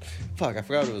 It's a fuck. I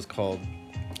forgot what it was called.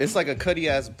 It's like a cutty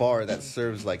ass bar that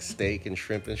serves like steak and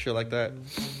shrimp and shit like that.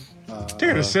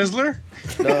 Dude, a Sizzler?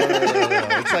 No.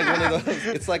 It's like one of those.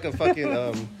 It's like a fucking.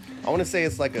 I want to say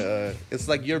it's like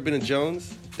you ever been to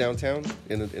Jones downtown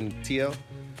in TL?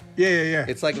 Yeah.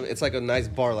 It's like a nice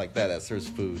bar like that serves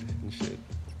food and shit.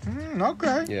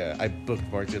 Okay. Yeah, I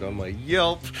bookmarked it on my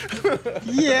Yelp.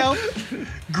 Yelp.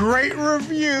 Great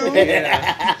review.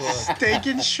 Yeah. Steak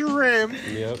and shrimp.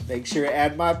 Yep. Make sure to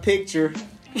add my picture.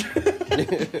 That's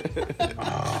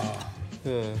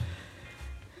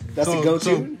a go-to?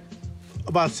 So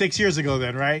about 6 years ago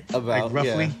then, right? About, like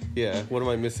roughly? Yeah. What am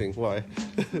I missing? Why?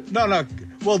 No.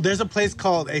 Well, there's a place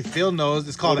called, Phil knows,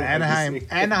 it's called What am I missing?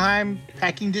 Anaheim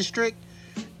Packing District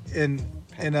in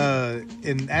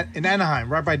Anaheim,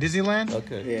 right by Disneyland.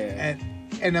 Okay. Yeah.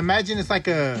 And imagine it's like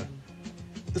a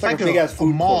big-ass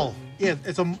food mall. court. Yeah,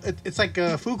 it's like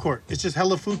a food court. It's just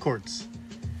hella food courts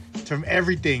from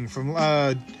everything. From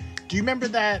do you remember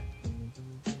that?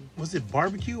 Was it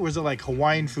barbecue or was it like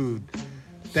Hawaiian food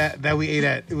that we ate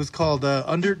at? It was called not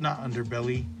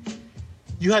Underbelly.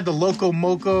 You had the Loco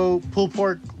Moco pulled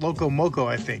pork Loco Moco,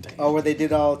 I think. Oh, where they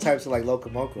did all types of like Loco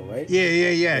Moco, right? Yeah.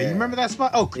 You remember that spot?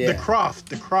 Oh, Yeah. the Croft.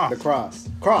 The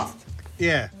Croft.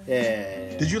 Yeah.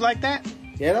 Yeah. Did you like that?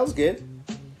 Yeah, that was good.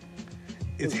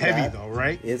 It's was heavy bad. though,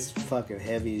 right? It's fucking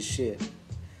heavy as shit.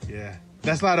 Yeah.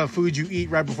 That's not a food you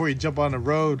eat right before you jump on the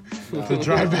road to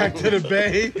drive back to the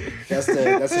bay. That's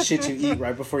the shit you eat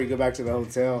right before you go back to the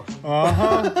hotel.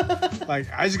 Like,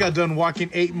 I just got done walking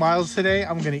 8 miles today.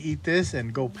 I'm going to eat this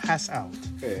and go pass out.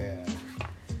 Yeah.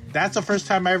 That's the first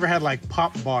time I ever had, like,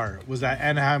 Pop Bar. Was at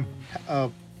Anaheim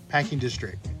Packing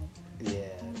District. Yeah.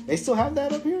 They still have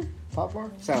that up here? Pop Bar?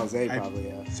 San Jose probably,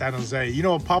 yeah. San Jose. You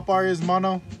know what Pop Bar is,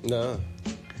 Mono? No.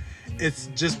 It's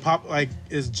just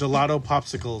is gelato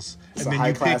popsicles. It's a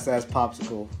high class ass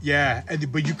popsicle. Yeah,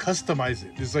 but you customize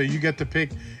it. So you get to pick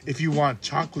if you want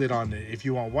chocolate on it, if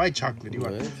you want white chocolate, you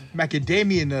want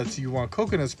macadamia nuts, you want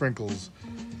coconut sprinkles.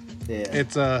 Yeah.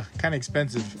 It's kind of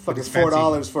expensive. Fucking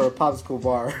 $4 for a popsicle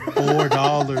bar.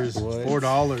 $4. What?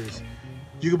 $4.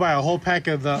 You could buy a whole pack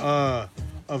of the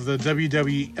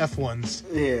WWF ones.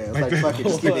 Yeah, it's like fucking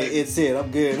just give me it's it.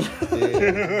 I'm good.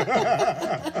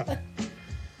 Yeah.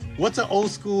 What's an old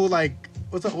school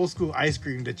ice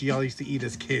cream that y'all used to eat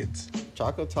as kids?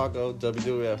 Choco Taco,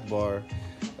 WWF bar,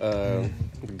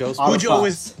 Ghost. Otter Would you Pops.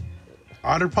 always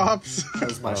Otter Pops? That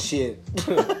was my shit.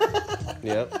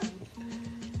 Yep.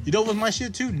 You know what was my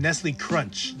shit too? Nestle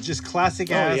Crunch, just classic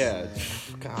Oh ass. yeah.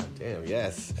 God damn.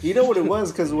 Yes. You know what it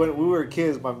was? Because when we were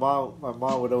kids, my mom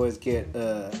would always get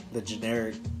the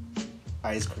generic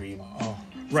ice cream Oh,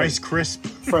 Rice Crisp.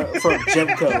 from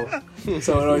Gemco.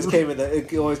 So it always came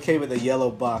in the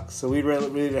yellow box. So we'd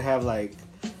really have like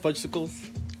Fudgesicles.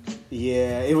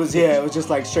 it was just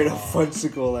like straight up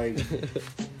fudgesicle like.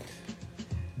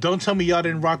 Don't tell me y'all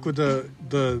didn't rock with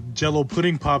the Jello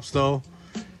pudding pops though.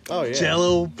 Oh yeah.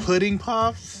 Jello pudding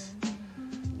pops.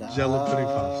 Jello pudding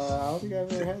pops. I don't think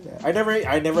I've ever had that. I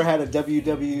never had a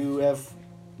WWF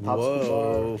popsicle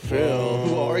Whoa, bar. Phil.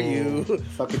 Who are you?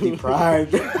 Fucking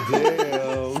deprived.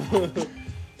 Damn.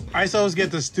 I used to always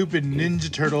get the stupid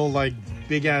Ninja Turtle like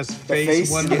big ass face,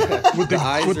 face? one Yeah. with the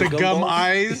eyes with are the gum gumballs?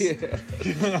 eyes. Yeah.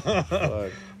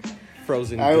 Fuck.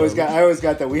 Frozen. I always gum.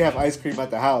 got that. We have ice cream at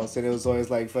the house, and it was always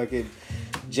like fucking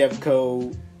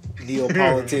Gemco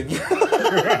Neapolitan.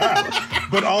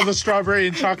 But all the strawberry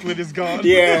and chocolate is gone.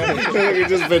 Yeah, it's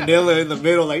just vanilla in the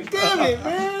middle. Like, damn it,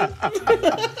 man!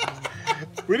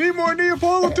 We need more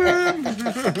Neapolitan.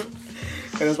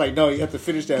 And it's like, no, you have to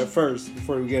finish that first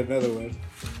before we get another one.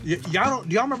 Do y'all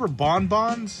remember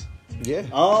bonbons? Yeah.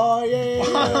 Oh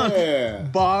yeah.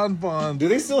 Bonbons. Do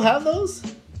they still have those?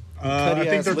 I think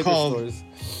Cutty-ass they're liquor called. stores.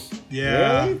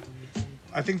 Yeah. Really?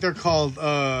 I think they're called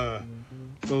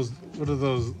those. What are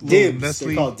those? little Dibs. Nestle?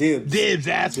 They're called dibs. Dibs.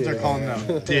 That's what they're calling Yeah.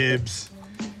 them. Dibs.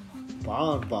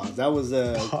 Bonbons. That was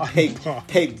Bonbons.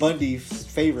 Peg Bundy's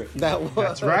favorite. That was.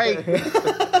 That's right.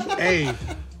 Hey,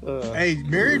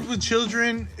 Married with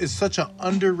Children is such an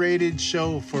underrated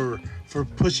show for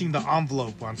pushing the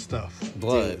envelope on stuff.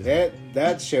 Blood. Dude,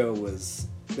 that show was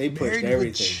they pushed Married with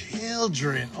everything.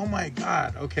 Children. Oh my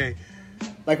God. Okay.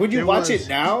 Like when you There watch was- it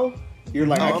now, you're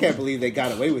like, I No. can't believe they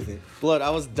got away with it. Blood. I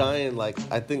was dying. Like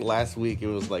I think last week it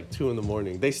was like 2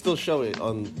 a.m. They still show it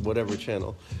on whatever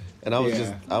channel. And I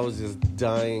was just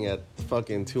dying at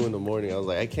fucking 2 a.m. I was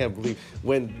like, I can't believe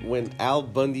when Al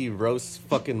Bundy roasts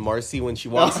fucking Marcy when she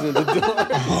walks in the door.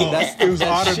 It was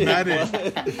automatic.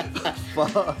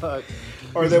 Fuck.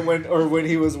 Or then when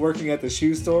he was working at the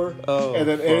shoe store, and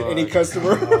then any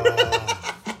customer.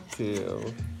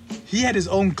 Damn. He had his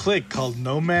own clique called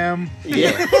No Ma'am. Yeah.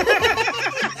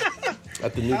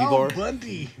 At the nudie Al bar.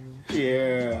 Bundy.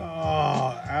 Yeah.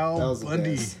 Oh, Al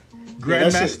Bundy.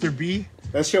 Grandmaster B.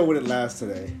 That show wouldn't last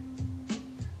today.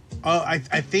 I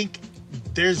think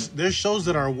there's shows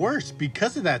that are worse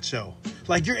because of that show.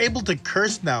 Like you're able to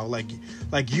curse now, like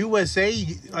USA,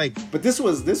 like. But this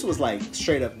was like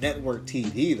straight up network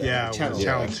TV though. Yeah, like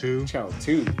Channel 2. Channel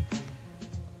 2.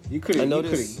 You couldn't. I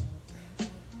noticed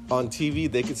on TV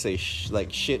they could say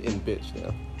like shit and bitch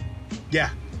now. Yeah.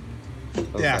 I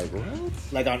was like, what?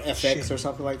 Like on FX or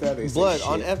something like that. They say Blood shit.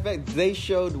 on FX. They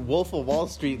showed Wolf of Wall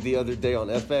Street the other day on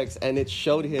FX, and it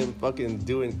showed him fucking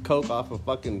doing coke off a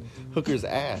fucking hooker's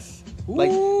ass.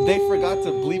 Like they forgot to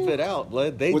bleep it out,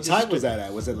 blood. What time was that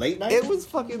at? Was it late night? It was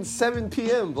fucking 7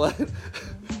 p.m. blood.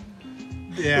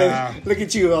 Yeah. Look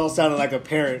at you, all sounding like a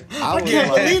parent. I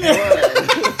can't believe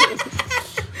it.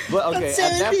 But okay, At at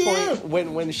 7 that p.m.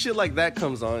 point, when shit like that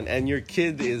comes on and your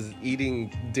kid is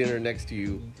eating dinner next to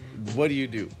you, what do you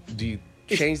do? Do you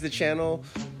change the channel,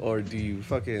 or do you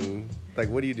fucking like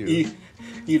what do you do?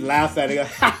 You laugh at it. Go,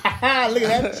 ha ha ha! Look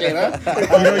at that shit,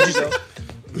 huh?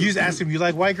 You just ask him, you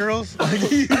like white girls?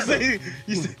 you know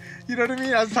what I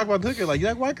mean? I was talking about hooker, like, you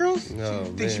like white girls? No,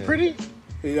 Think she man. pretty?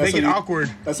 Make it awkward.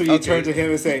 That's when you turn to him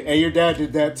and say, "Hey, your dad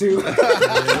did that too."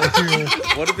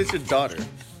 What if it's your daughter?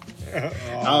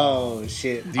 Oh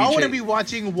shit! I want to be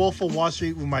watching Wolf of Wall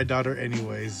Street with my daughter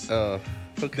anyways.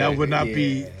 Okay. That would not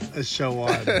be a show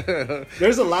on.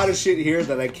 There's a lot of shit here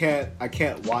that I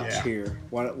can't watch here.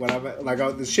 When I'm like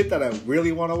the shit that I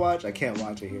really want to watch, I can't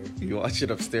watch it here. You watch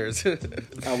it upstairs.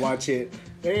 I watch it.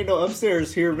 There ain't no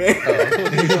upstairs here, man.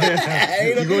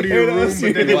 You go to your room,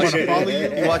 but then they want to follow you.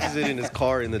 He watches it in his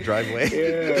car in the driveway.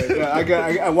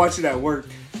 Yeah, I watch it at work.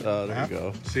 Oh, there you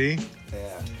go. See?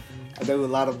 Yeah, I do a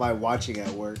lot of my watching at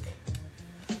work.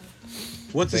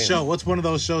 What's a show? What's one of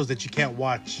those shows that you can't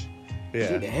watch? Yeah.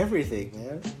 Dude, everything,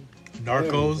 man.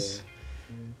 Narcos.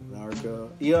 Narco.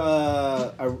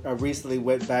 Yeah, I recently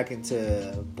went back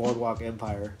into Boardwalk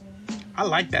Empire. I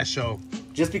like that show.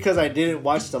 Just because I didn't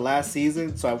watch the last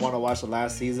season, so I want to watch the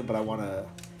last season, but I want to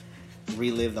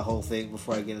relive the whole thing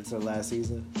before I get into the last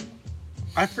season.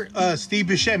 Steve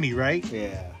Buscemi, right?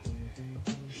 Yeah.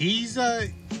 He's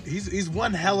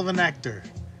one hell of an actor.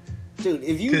 Dude,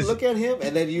 if you look at him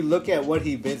and then you look at what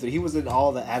he's been through, he was in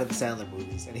all the Adam Sandler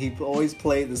movies, and he always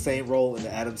played the same role in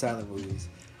the Adam Sandler movies.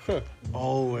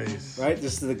 Always. Right?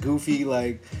 Just the goofy,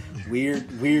 like, weird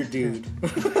dude.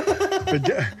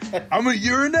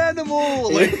 You're an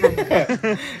animal! Like, from,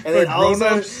 and then all of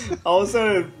a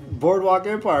sudden, Boardwalk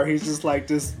Empire, he's just like,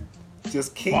 just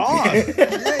king. Boss!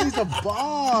 Yeah, he's a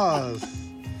boss.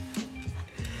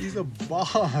 He's a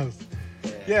boss.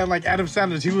 Yeah, like Adam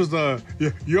Sandler, he was the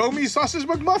you owe me sausage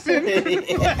McMuffin.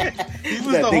 He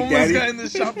was the homeless guy in the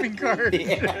shopping cart.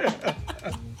 Yeah.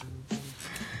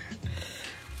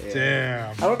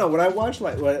 Damn. I don't know. When I watched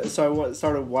so I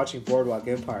started watching Boardwalk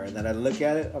Empire, and then I look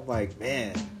at it, I'm like,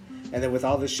 man. And then with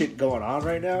all this shit going on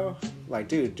right now, like,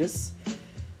 dude, this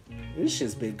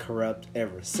shit's been corrupt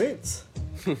ever since.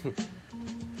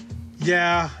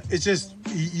 Yeah, it's just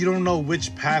you don't know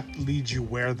which path leads you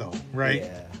where, though, right?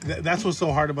 Yeah. That's what's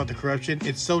so hard about the corruption.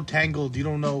 It's so tangled. You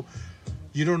don't know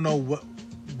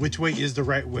which way is the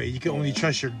right way. You can only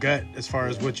trust your gut as far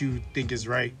as what you think is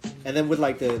right. And then with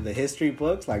like the history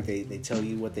books, like they tell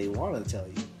you what they want to tell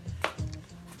you.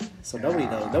 So nobody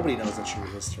knows the true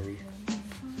history.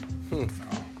 You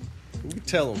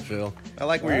tell them, Phil. I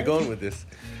like where you're going with this.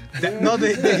 The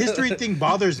history thing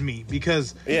bothers me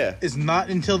because Yeah. it's not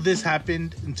until this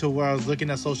happened, until where I was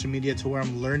looking at social media, to where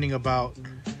I'm learning about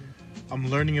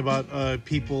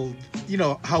people,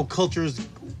 how cultures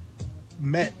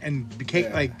met and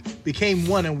became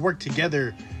one and worked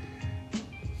together.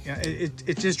 Yeah,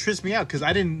 it just trips me out because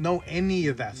I didn't know any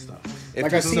of that stuff.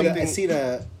 Like I seen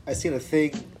a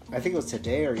thing, I think it was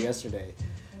today or yesterday,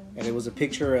 and it was a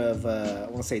picture of I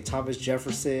want to say Thomas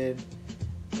Jefferson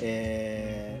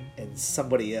and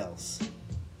somebody else.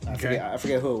 I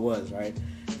forget who it was. Right?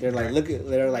 They're like look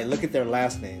at their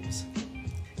last names.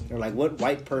 They're like, what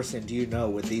white person do you know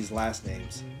with these last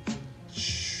names?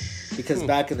 Because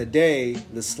back in the day,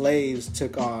 the slaves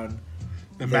took on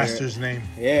the master's name.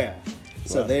 Yeah.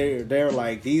 So Wow. they're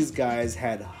like, these guys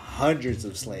had hundreds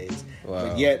of slaves, Wow.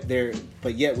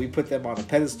 but yet we put them on a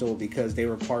pedestal because they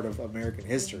were part of American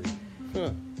history.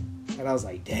 Huh. And I was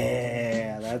like,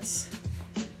 damn, that's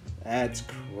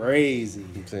crazy.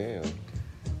 Damn.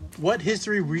 What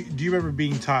history do you remember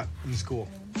being taught in school?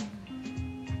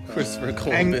 Christopher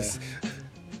Columbus.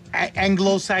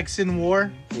 Anglo-Saxon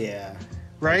War, Yeah.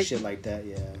 right? Like shit like that,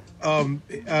 yeah.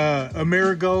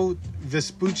 Amerigo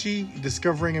Vespucci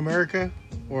discovering America,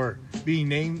 or being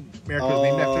named America's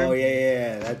named after him. Oh,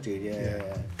 yeah, that dude,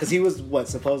 yeah. Because he was,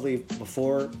 supposedly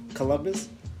before Columbus?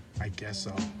 I guess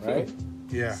so. Right?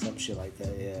 Yeah. Some shit like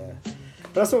that, yeah.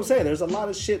 But that's what I'm saying. There's a lot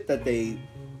of shit that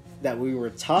we were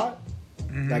taught.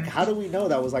 Mm-hmm. Like, how do we know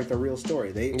that was like the real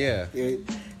story?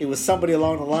 It was somebody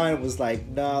along the line was like,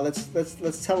 nah,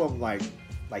 let's tell them like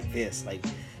this, like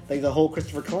the whole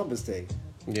Christopher Columbus thing.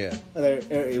 Yeah.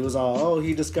 It was all,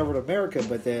 he discovered America,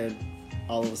 but then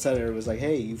all of a sudden it was like,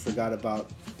 hey, you forgot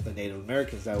about the Native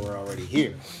Americans that were already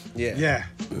here. Yeah. Yeah.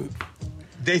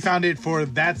 They found it for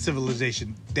that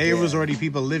civilization. There was already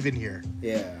people living here.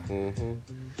 Yeah. Mm-hmm.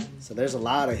 So there's a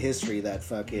lot of history that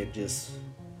fucking just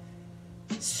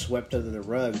swept under the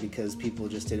rug because people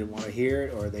just didn't want to hear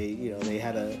it, or they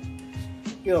had a,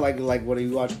 like when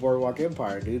you watch Boardwalk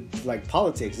Empire, dude, like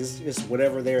politics, it's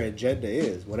whatever their agenda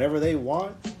is. Whatever they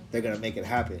want, they're going to make it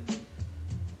happen.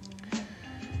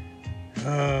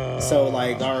 So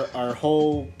like our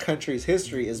whole country's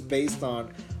history is based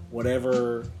on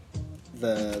whatever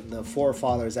the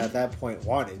forefathers at that point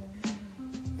wanted,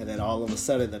 and then all of a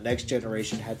sudden the next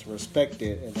generation had to respect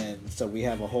it, and then so we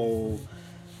have a whole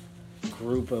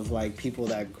group of like people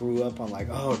that grew up on like,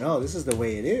 oh no, this is the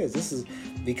way it is, this is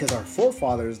because our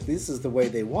forefathers, this is the way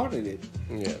they wanted it.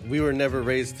 Yeah, we were never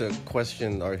raised to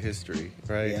question our history,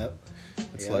 right? Yep.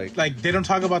 It's like they don't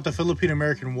talk about the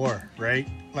Philippine-American War, right?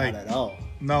 Like, not at all.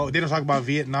 No, they don't talk about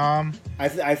Vietnam.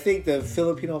 I think the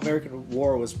Filipino-American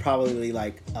War was probably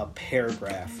like a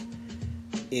paragraph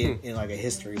in like a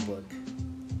history book.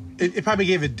 It probably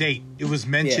gave a date. It was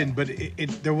mentioned, but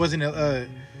there wasn't it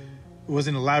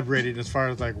wasn't elaborated as far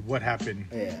as like what happened.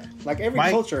 Yeah, like every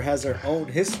culture has their own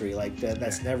history, like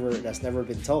that's never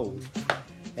been told,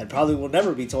 and probably will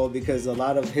never be told because a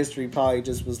lot of history probably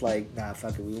just was like, nah,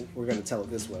 fuck it, we're gonna tell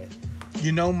it this way.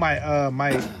 You know,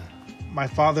 my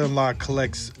father-in-law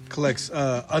collects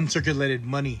uncirculated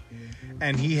money,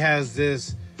 and he has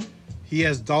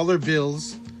dollar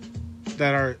bills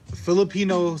that are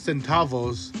Filipino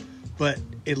centavos, but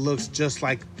it looks just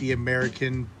like the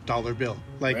American dollar bill.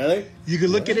 Like, really? You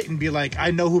could look at it and be like, I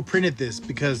know who printed this,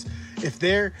 because if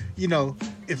they're,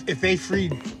 if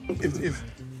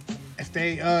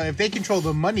they control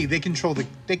the money, they control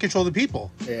the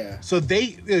people. Yeah. So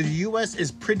the U.S.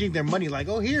 is printing their money like,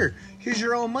 oh, here's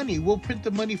your own money. We'll print the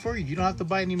money for you. You don't have to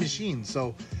buy any machines.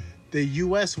 So the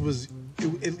U.S. was,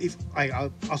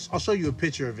 I'll show you a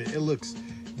picture of it. It looks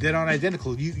dead on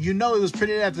identical. You know it was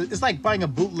printed it's like buying a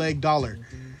bootleg dollar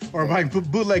or buying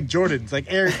bootleg Jordans,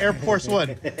 like Air Force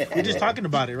One. We're just talking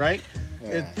about it, right?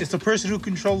 Yeah. It's the person who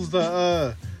controls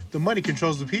the money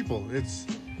controls the people. It's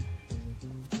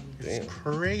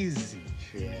crazy.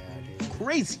 Yeah, dude.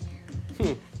 Crazy.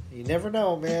 You never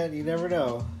know, man. You never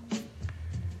know.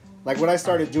 Like when I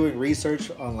started doing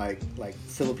research on like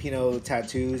Filipino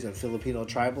tattoos and Filipino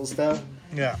tribal stuff.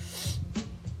 Yeah.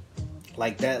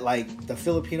 Like that, like the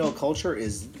Filipino culture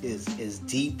is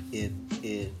deep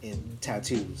in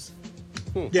tattoos.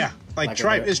 Yeah, like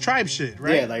tribe. It's tribe shit,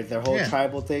 right? Yeah, like their whole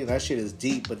tribal thing. That shit is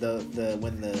deep. But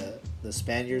when the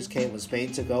Spaniards came, when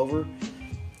Spain took over,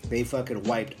 they fucking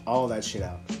wiped all that shit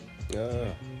out.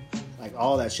 Yeah. Like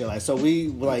all that shit. Like so, we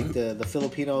like the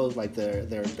Filipinos, like their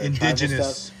indigenous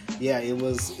tribal stuff. Yeah, it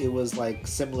was like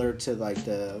similar to like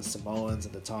the Samoans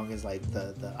and the Tongans, like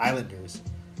the islanders.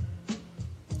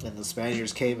 And the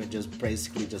Spaniards came and just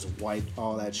basically just wiped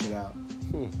all that shit out.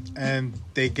 And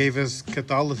they gave us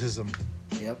Catholicism.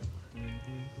 Yep.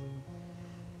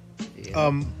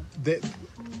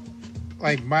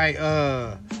 Like my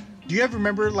do you ever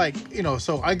remember, like,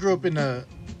 so I grew up in a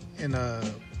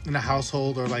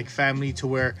household or like family to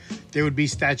where there would be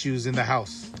statues in the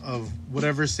house of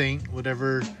whatever saint,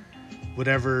 whatever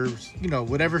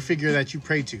figure that you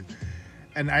pray to.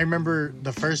 And I remember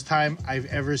the first time I've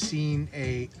ever seen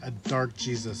a dark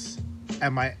Jesus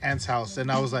at my aunt's house,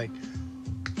 and I was like,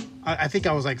 I think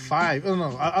I was like 5. Oh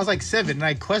no, I was like 7, and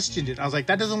I questioned it. I was like,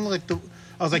 that doesn't look like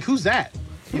I was like, who's that?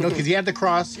 Because he had the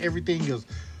cross, everything. He goes,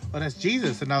 oh, that's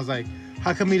Jesus. And I was like,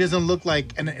 how come he doesn't look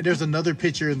like? And there's another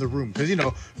picture in the room because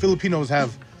Filipinos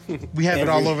have it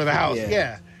all over the house.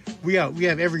 Yeah. We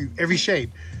have every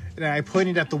shade. And I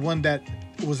pointed at the one that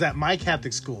was at my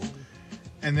Catholic school,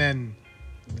 and then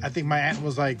I think my aunt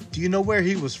was like, do you know where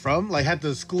he was from? Like, had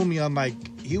to school me on,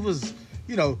 like, he was,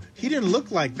 he didn't look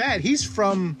like that. He's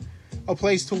from a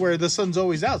place to where the sun's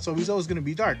always out, so he's always going to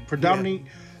be dark.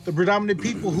 The predominant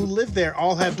people who live there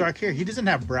all have dark hair. He doesn't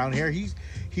have brown hair.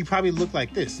 He probably looked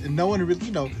like this, and no one really,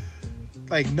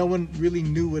 no one really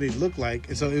knew what it looked like.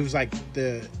 And so it was like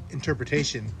the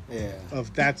interpretation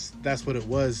of that's what it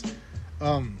was.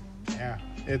 Yeah,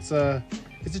 it's a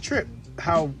trip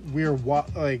how we're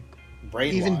like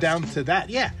even down to that.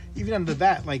 Yeah, even under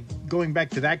that, like going back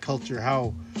to that culture,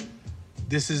 how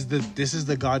this is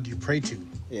the God you pray to.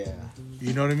 Yeah,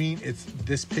 you know what I mean? It's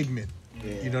this pigment.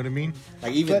 Yeah. You know what I mean?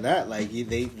 Like even that, like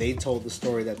they told the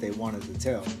story that they wanted to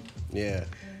tell. Yeah.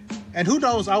 And who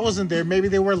knows? I wasn't there. Maybe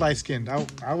they were light skinned.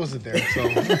 I wasn't there, so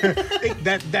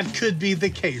that could be the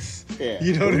case. Yeah.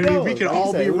 You know what I mean? We could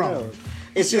all be wrong.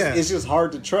 It's just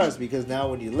hard to trust because now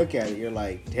when you look at it, you're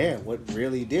like, damn, what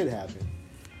really did happen?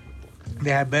 They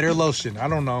had better lotion. I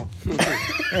don't know.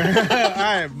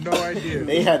 I have no idea.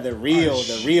 They had the real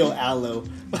aloe.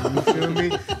 You feel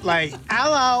me? Like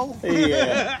aloe.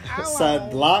 Yeah.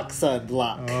 Aloe.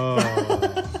 Sunblock. Oh.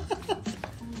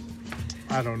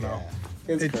 I don't know.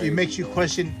 Yeah. It makes you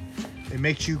question. It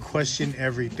makes you question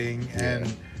everything,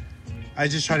 and I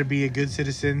just try to be a good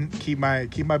citizen. Keep my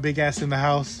big ass in the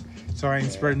house, so I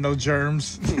ain't spreading no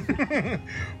germs.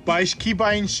 Keep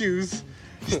buying shoes.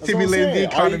 Stimulating the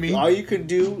economy. All you can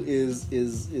do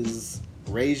is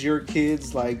raise your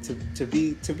kids like to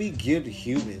be good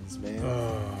humans, man.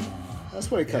 That's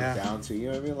what it comes down to.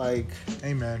 You know what I mean? Like,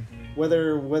 amen.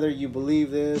 Whether you believe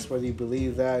this, whether you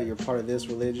believe that, you're part of this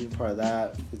religion, part of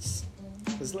that. It's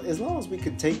as long as we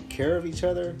can take care of each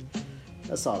other,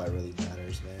 that's all that really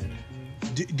matters, man.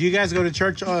 Do you guys go to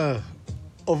church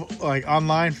like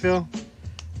online, Phil?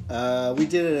 We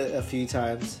did it a few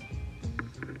times.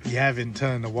 You haven't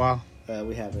done it in a while?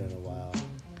 We haven't in a while.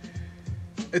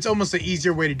 It's almost an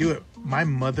easier way to do it. My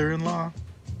mother-in-law,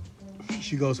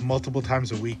 she goes multiple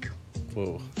times a week.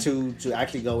 Whoa. To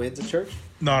actually go into church?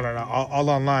 No. All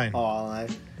online. All online?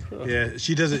 Yeah,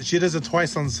 she does it. She does it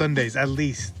twice on Sundays at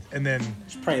least, and then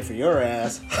she's praying for your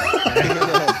ass.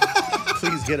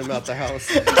 Please get him out the house.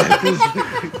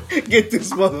 Get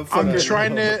this motherfucker. I'm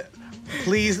trying to.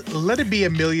 Please let it be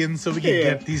 1 million so we can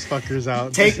get these fuckers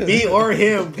out. Take me or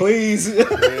him, please.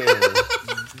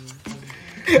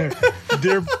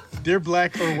 They're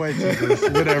black or white Jesus,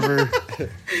 whatever.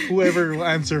 Whoever will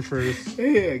answer first.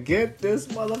 Yeah, get this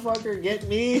motherfucker. Get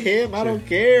me, him. I don't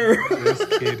care. Just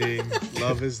kidding.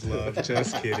 Love is love.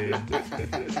 Just kidding.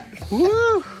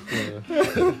 Woo.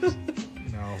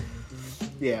 No.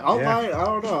 Yeah, online. I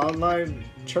don't know. Online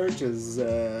churches.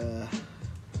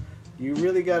 You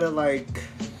really gotta like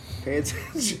pay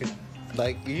attention.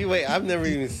 Like I've never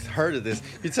even heard of this.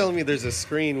 You're telling me there's a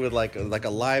screen with like a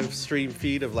live stream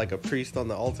feed of like a priest on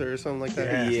the altar or something like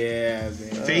that? Yeah,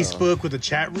 man. Facebook with a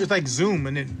chat room. It's like Zoom,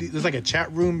 and there's like a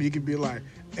chat room. You could be like,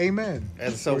 "Amen."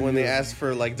 And so when they ask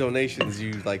for like donations,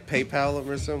 you like PayPal them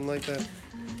or something like that?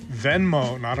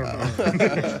 Venmo? I don't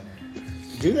know.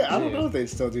 Do they? I don't know if they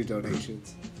still do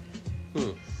donations.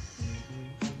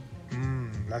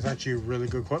 That's actually a really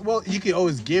good question. Well, you can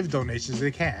always give donations.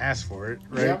 They can't ask for it,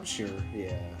 right? Yeah, I'm sure.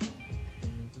 Yeah.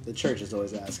 The church is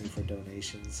always asking for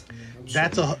donations.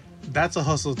 That's a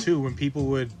hustle too. When people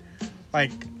would,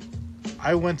 like,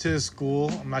 I went to a school.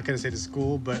 I'm not going to say the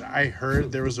school, but I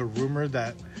heard there was a rumor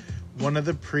that one of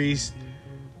the priests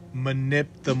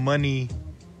manipulated the money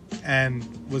and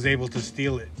was able to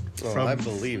steal it. I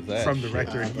believe that from the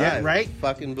rectory. Yeah, right?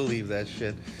 Fucking believe that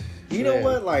shit. You know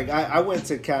what? Like, I went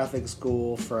to Catholic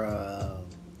school from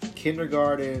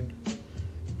kindergarten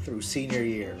through senior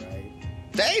year, right?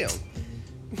 Damn.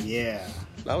 Yeah.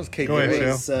 That was KJ. Go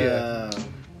ahead, Phil.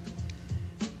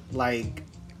 Like,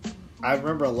 I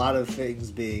remember a lot of things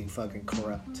being fucking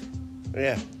corrupt.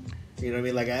 Yeah. You know what I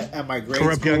mean? Like, at my grade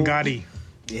corrupt school. Young Gotti.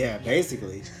 Yeah,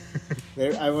 basically.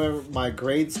 I remember my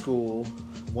grade school,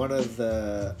 one of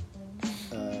the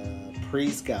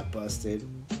priests got busted.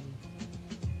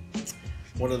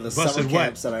 One of the summer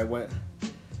camps that I went.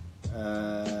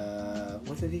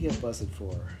 What did he get busted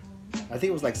for? I think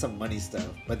it was like some money stuff.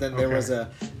 But then there was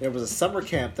a summer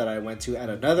camp that I went to at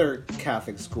another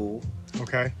Catholic school.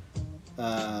 Okay.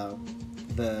 The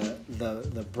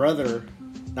brother,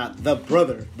 not the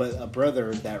brother, but a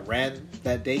brother that ran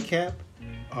that day camp.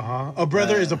 A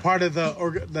brother is a part of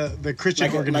the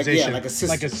Christian organization. Like a sister.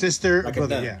 Like a sister, like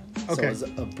brother. Yeah. Okay. So it was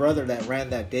a brother that ran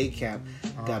that day camp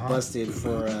got busted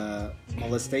for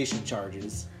molestation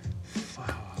charges.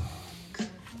 Fuck.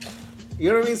 You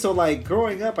know what I mean? So like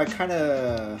growing up, I kind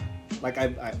of like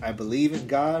I believe in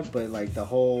God, but like the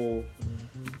whole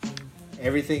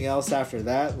everything else after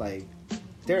that, like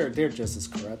they're just as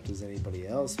corrupt as anybody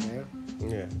else, man.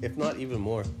 Yeah, if not even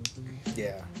more.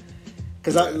 Yeah.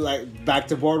 Because like back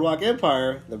to Boardwalk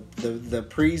Empire, the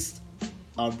priest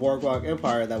on Boardwalk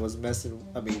Empire that was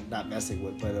not messing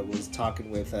with, but it was talking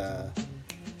with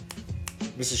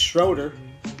Mrs. Schroeder.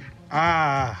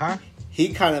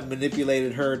 He kind of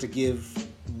manipulated her to give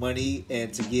money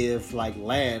and to give like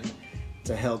land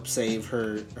to help save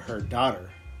her daughter.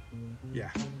 Yeah,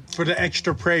 for the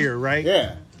extra prayer, right?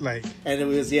 Yeah, like, and it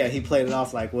was he played it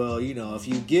off like, well, you know, if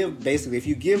you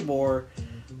give more,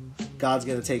 God's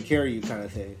gonna take care of you, kind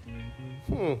of thing.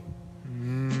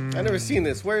 I never seen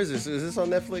this. Where is this? Is this on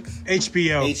Netflix?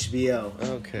 HBO.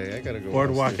 Okay, I gotta go.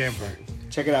 Boardwalk Empire.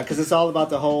 Check it out because it's all about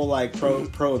the whole like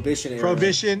prohibition era.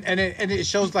 Prohibition, and it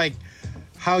shows like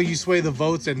how you sway the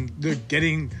votes, and they're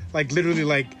getting like literally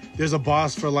like there's a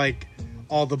boss for like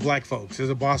all the black folks, there's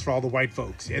a boss for all the white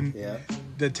folks, and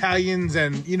the Italians,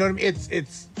 and you know what I mean.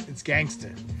 It's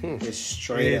gangster. It's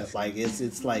straight up like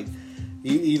it's like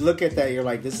you look at that, you're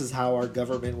like, this is how our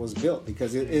government was built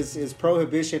because it's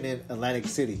prohibition in Atlantic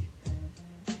City,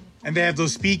 and they have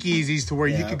those speakeasies to where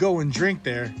you could go and drink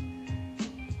there.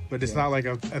 But it's not like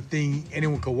a thing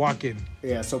anyone could walk in.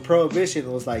 Yeah, so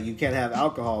prohibition was like you can't have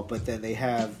alcohol, but then they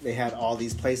had all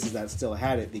these places that still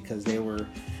had it because they were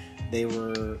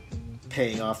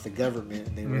paying off the government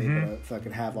and they were able to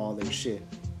fucking have all their shit.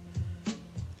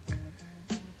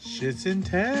 Shit's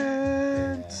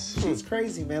intense. Yeah. It's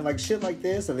crazy, man. Like shit like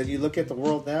this, and then you look at the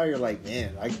world now, you're like,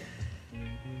 man,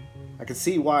 I can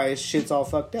see why shit's all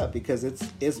fucked up because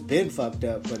it's been fucked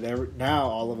up, but now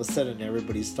all of a sudden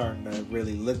everybody's starting to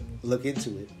really look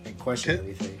into it and question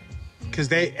everything. Because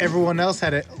everyone else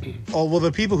had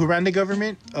the people who ran the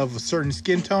government of a certain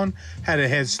skin tone had a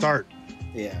head start.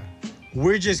 Yeah,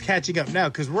 we're just catching up now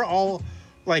because we're all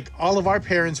like all of our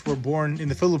parents were born in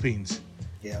the Philippines.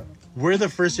 Yeah, we're the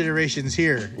first generations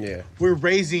here. Yeah, we're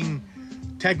raising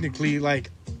technically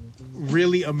like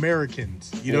really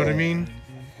Americans. You know what I mean?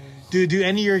 Do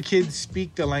any of your kids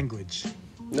speak the language?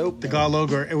 Nope.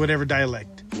 Tagalog or whatever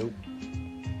dialect? Nope.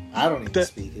 I don't even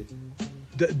speak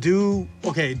it. Do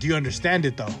you understand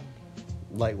it though?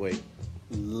 Lightweight.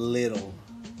 Little.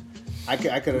 I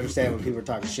could understand when people are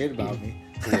talking shit about me.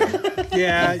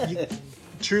 Yeah,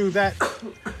 true that.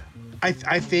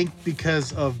 I think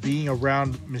because of being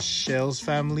around Michelle's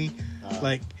family,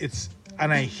 like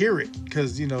and I hear it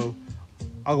because, you know,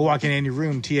 I'll walk in any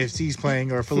room, TFC's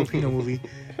playing or a Filipino movie.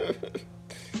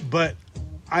 But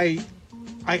I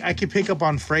can pick up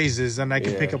on phrases and I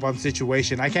can pick up on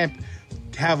situation. I can't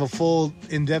have a full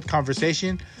in-depth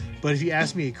conversation, but if you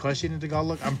ask me a question in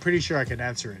Tagalog, I'm pretty sure I can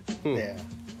answer it. Yeah.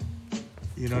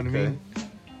 You know what I mean?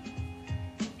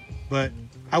 But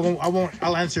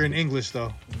I'll answer in English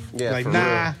though. Yeah. Like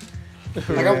nah.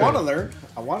 Like I want to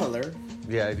learn.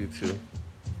 Yeah, I do too.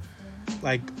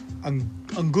 Like ang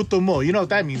gutom mo. You know what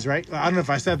that means, right? I don't know if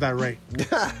I said that right.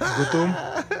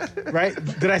 Gutom, right?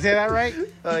 Did I say that right?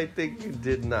 I think you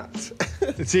did not.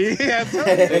 See? Yeah,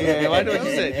 I know what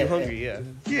you said. You're hungry, yeah.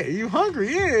 Yeah, you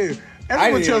hungry, yeah.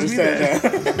 Everyone tells me that.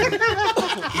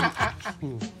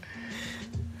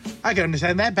 I can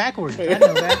understand that backwards. I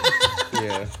know that.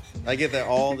 Yeah. I get that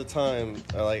all the time,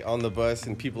 like on the bus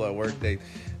and people at work,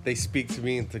 they speak to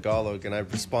me in Tagalog and I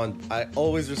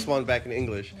always respond back in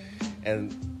English.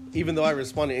 And even though I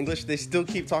respond in English, they still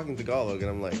keep talking Tagalog and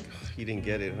I'm like, oh, you didn't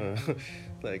get it, huh?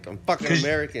 Like, I'm fucking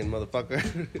American,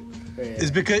 motherfucker.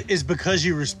 It's because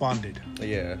you responded.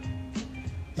 Yeah.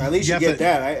 At least you get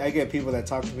that. I get people that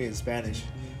talk to me in Spanish.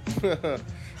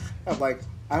 I'm like,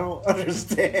 I don't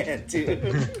understand,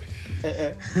 dude.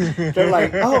 They're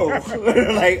like,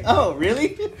 oh,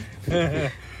 really?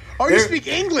 Oh, you speak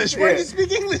English? Why do you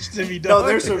speak English to me, dog?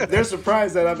 No, they're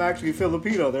surprised that I'm actually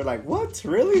Filipino. They're like, what?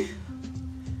 Really?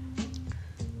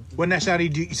 What nationality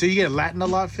do you... So you get Latin a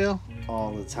lot, Phil?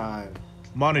 All the time.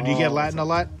 Mono, do you get Latin a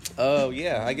lot? Oh,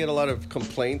 yeah. I get a lot of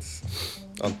complaints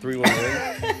on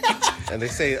 311. And they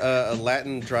say a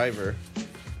Latin driver.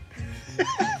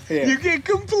 Yeah. You get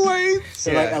complaints.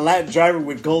 Yeah. Like a Latin driver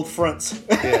with gold fronts.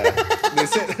 Yeah.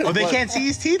 They can't see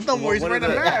his teeth no more. He's wearing a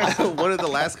mask. One of the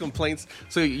last complaints.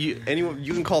 So you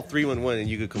can call 311 and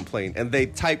you could complain, and they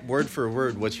type word for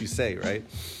word what you say, right?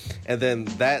 And then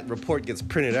that report gets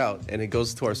printed out and it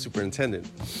goes to our superintendent.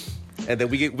 And then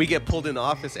we get pulled in the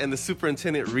office and the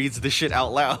superintendent reads the shit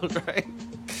out loud, right?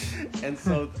 And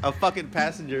so a fucking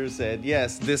passenger said,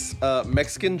 yes, this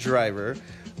Mexican driver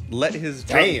let his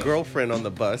drunk girlfriend on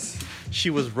the bus. She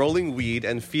was rolling weed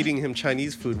and feeding him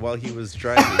Chinese food while he was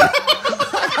driving.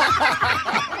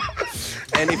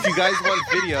 And if you guys want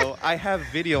video, I have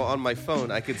video on my phone.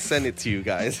 I could send it to you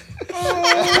guys.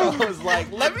 I was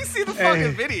like, let me see the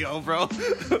fucking video, bro.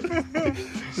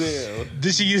 Damn.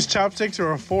 Did she use chopsticks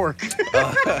or a fork?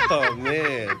 Oh,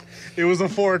 man. It was a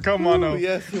fork. Come on, Ooh,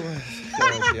 yes, it was.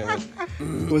 God damn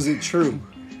it. Was it true?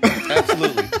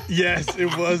 Absolutely. Yes,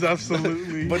 it was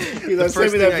absolutely. But He's like,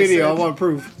 send me that video. I want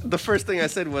proof. The first thing I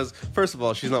said was, first of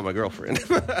all, she's not my girlfriend.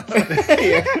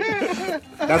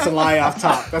 That's a lie off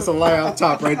top. That's a lie off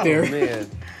top right there. Oh, man.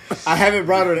 I haven't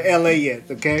brought her to LA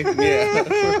yet, okay? Yeah.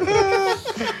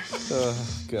 Oh,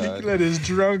 God. Let his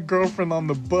drunk girlfriend on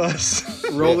the bus.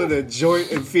 Rolling a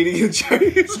joint and feeding you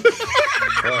Chinese.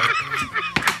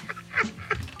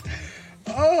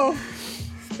 Oh.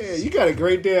 Yeah, you got a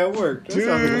great day at work. That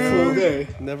sounds like a full day.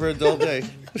 Never a dull day.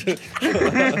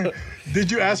 Did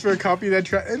you ask for a copy of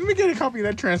that? Let me get a copy of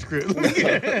that transcript.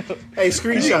 Hey,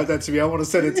 screenshot that to me. I want to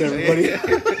send it to everybody.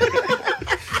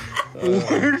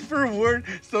 Word for word.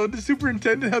 So the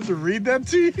superintendent had to read that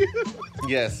to you?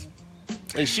 Yes.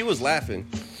 And she was laughing.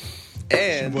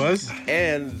 And She was?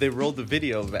 And they rolled the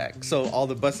video back. So all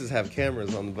the buses have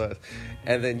cameras on the bus.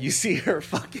 And then you see her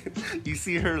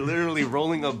literally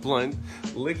rolling a blunt,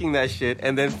 licking that shit,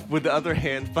 and then with the other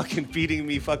hand fucking feeding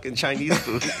me fucking Chinese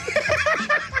food.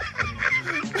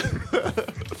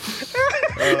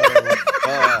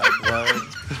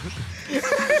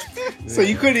 So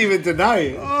you couldn't even deny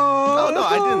it. No,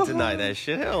 I didn't deny that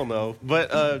shit. Hell no.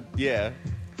 But yeah.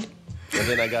 And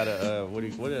then I got a what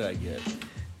did I get? Did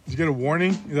you get a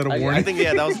warning? Is that a warning? I think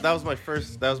that was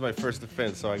my first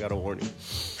offense, so I got a warning.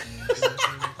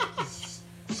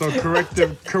 So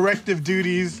corrective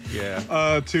duties.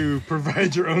 Yeah. To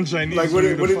provide your own Chinese. Like, what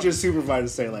food. did your supervisor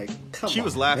say? Like, come on, She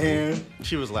was laughing. man.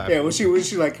 She was laughing. Yeah, was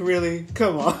she like, really?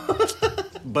 Come on.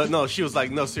 But no, she was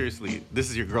like, no, seriously, this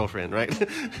is your girlfriend, right?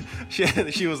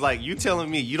 she was like, you telling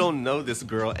me you don't know this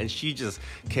girl, and she just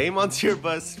came onto your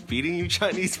bus feeding you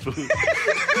Chinese food.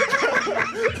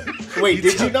 Wait,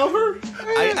 did you know her?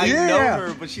 I Yeah. know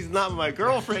her, but she's not my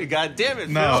girlfriend. God damn it,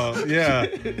 No, Phil. yeah.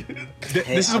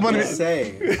 This is one of just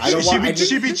saying. I don't want.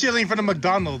 She'd be chilling for the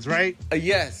McDonald's, right?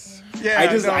 Yes. Yeah.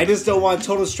 I just don't want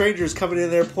total strangers coming in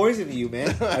there poisoning you,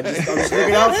 man. I'm just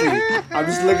looking out for you. I'm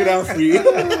just looking out for you.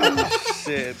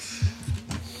 Shit.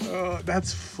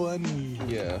 That's funny.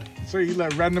 Yeah. So you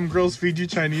let random girls feed you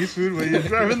Chinese food when you're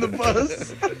driving the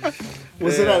bus?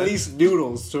 Was it at least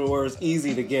noodles to where it's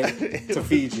easy to get to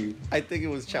feed you? I think it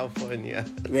was Chow Fun, yeah.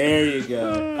 There you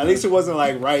go. At least it wasn't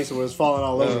like rice where it was falling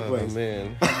all over the place.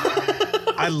 Man.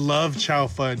 I love Chow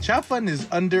Fun. Chow Fun is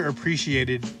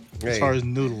underappreciated as Hey. far as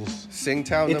noodles.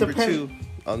 Singtown It number depends. 2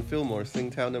 on Fillmore.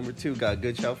 Singtown number 2 got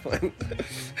good Chow Fun.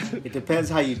 It depends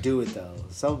how you do it though.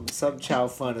 Some Chow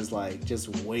Fun is like just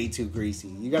way too greasy.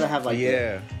 You gotta have like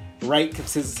Yeah. the right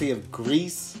consistency of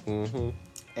grease Mm-hmm.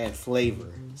 and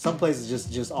flavor. Some places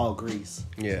just all grease.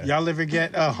 Yeah. Y'all ever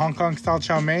get Hong Kong style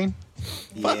chow mein?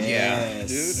 Fuck Yes.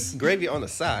 yeah, dude. Gravy on the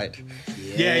side.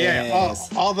 Yeah.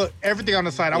 Yes. All the everything on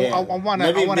the side. Yeah. I wanna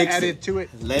Let me add mix it to it.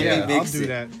 Let me Yeah, mix I'll do it.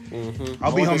 that. Mm-hmm.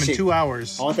 I'll be want home that in shit- 2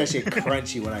 hours. I want that shit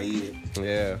crunchy when I eat it.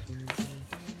 Yeah.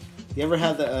 You ever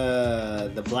had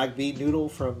the black bean noodle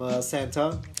from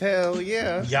Santong? Hell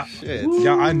yeah. Yeah. Shit.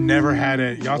 Yeah, I never had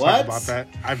it. Y'all What? talk about that.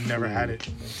 I've never had it.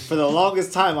 For the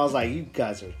longest time, I was like, "You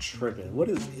guys are tripping. What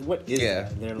is Yeah.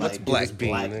 that?" And they're What's like, black it's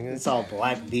bean, nigga? It's all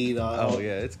black bean. Oh,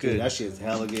 yeah, it's Dude, good. that shit's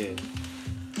hella good.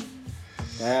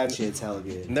 That shit's hella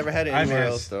good. Never had it I've anywhere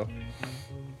had- else though.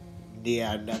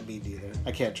 Yeah, not me neither.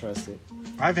 I can't trust it.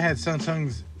 I've had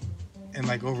Suntongs in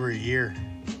like over a year.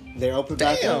 They're open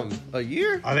back up. Damn. A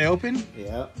year? Are they open?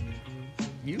 Yeah.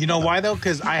 You know why though?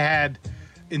 Because I had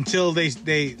until they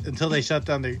shut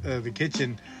down the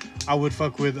kitchen. I would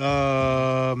fuck with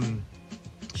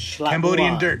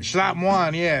Cambodian dirt, Shlap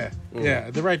Muan. Yeah, yeah.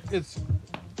 The right. It's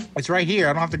right here.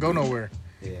 I don't have to go nowhere.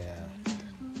 Yeah.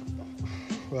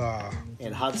 Ah.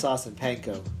 And hot sauce and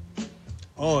panko.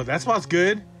 Oh, that spot's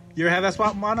good. You ever had that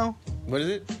spot, Mono? What is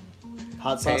it?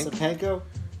 Hot sauce Pank? and panko?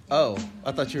 Oh,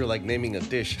 I thought you were like naming a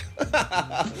dish.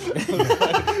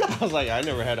 I was like, I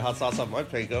never had hot sauce on my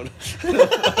panko.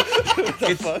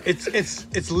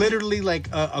 It's literally like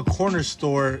a corner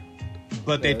store,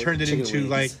 but they turned it chicken into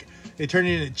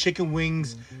wings. chicken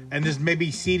wings, and there's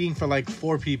maybe seating for like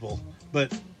 4 people.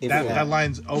 But If that that.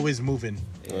 line's always moving.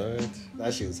 What?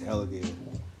 That shit was hella good.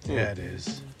 Yeah, it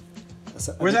is. That's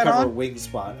an Where's that undercover on? wing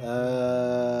spot.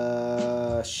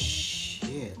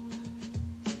 Shit.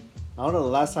 I don't know. The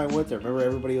last time I went there, remember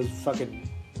everybody was fucking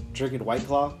drinking White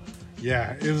Claw?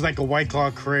 Yeah, it was like a White Claw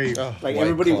crave. Oh, Like White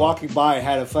everybody Claw. walking by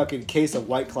had a fucking case of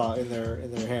White Claw in their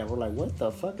hand. We're like, what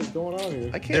the fuck is going on here?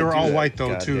 I can't They were do all that white, though,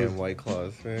 goddamn too. White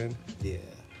Claws, man. Yeah.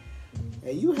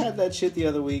 Hey, you had that shit the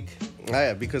other week.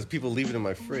 Yeah, because people leave it in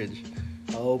my fridge.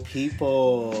 Oh,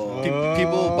 people.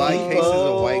 People buy cases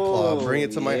of White Claw, bring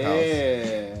it to my house,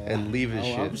 Yeah. and leave it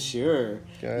shit. I'm sure.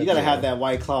 God You gotta damn. have that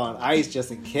White Claw on ice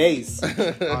just in case. On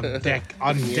deck,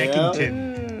 on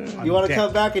Deckington. On You want to deck.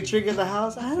 come back and drink in the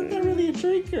house? I'm not really a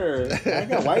drinker. I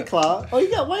got White Claw. Oh, you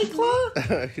got White Claw?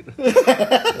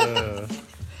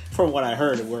 From what I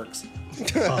heard, it works.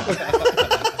 A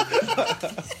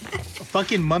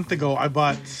fucking month ago, I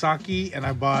bought sake and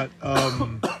I bought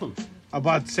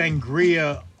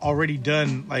sangria already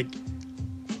done, like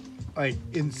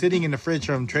sitting in the fridge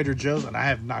from Trader Joe's, and I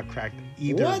have not cracked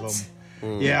either What? of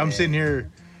them. Yeah, I'm sitting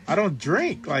here. I don't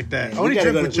drink like that. I only we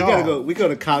gotta drink go with to, y'all. we go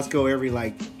to Costco every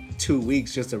like 2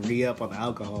 weeks just to re-up on the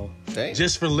alcohol. Dang.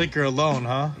 Just for liquor alone,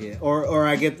 huh? Yeah. Or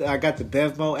I got the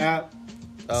Bevmo app.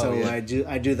 Oh, So yeah.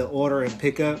 I do the order and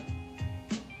pickup.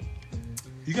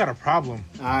 You got a problem.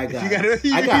 I If got you gotta-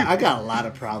 I got a lot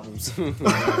of problems.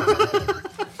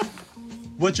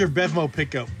 What's your Bevmo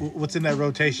pickup? What's in that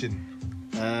rotation?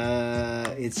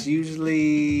 It's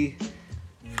usually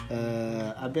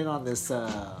I've been on this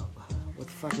what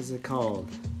the fuck is it called?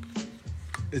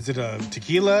 Is it a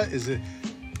tequila? Is it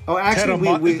Oh, actually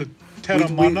is it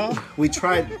Terramana? we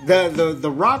tried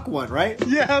the rock one, right?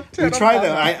 Yeah, We tried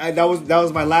Terramana. that. That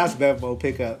was my last Bevmo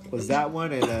pickup. Was that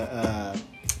one and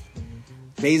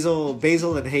Basil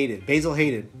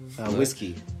Hayden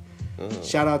whiskey.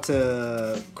 Shout out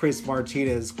to Chris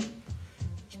Martinez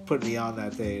putting me on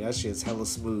that thing. That shit's hella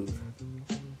smooth.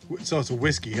 So it's a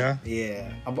whiskey, huh?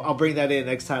 Yeah, I'll bring that in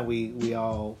next time we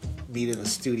all meet in the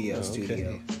studio.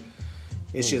 Okay.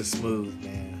 It's just smooth,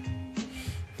 man.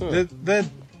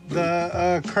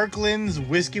 The Kirkland's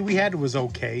whiskey we had was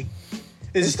okay.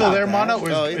 Is it still not there, bad. Mono?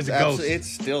 Or is it Ghost? It's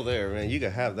still there, man. You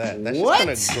can have that. That's What?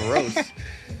 just kind of gross.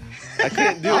 I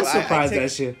can't do it. I'm surprised I take,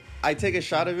 that shit. I take a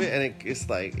shot of it, and it's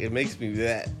like, it makes me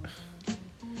that.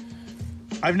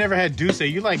 I've never had Douce.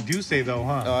 You like Douce though,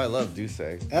 huh? Oh, I love Douce.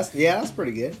 That's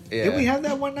pretty good. Yeah. Did we have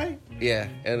that one night? Yeah,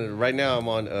 and right now I'm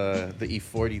on the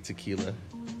E40 tequila.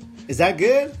 Is that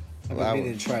good? I've I been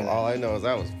meaning to try that. All I know is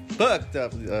I was fucked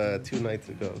up 2 nights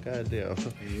ago. God damn.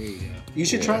 There you go. You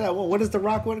should try that one. What is the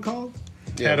rock one called?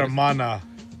 Terramana.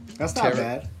 That's not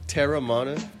bad.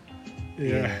 Terramana.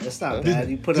 Yeah. That's not bad.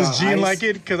 You put it Does on Gene ice. like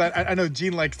it? Because I know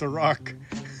Gene likes the rock.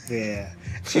 Yeah.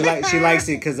 She likes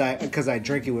it because I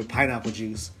drink it with pineapple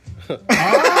juice. You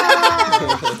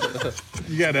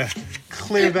gotta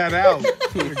clear that out.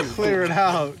 Clear it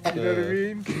out. You know what I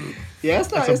mean? Yeah, it's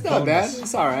That's a not bad. bonus.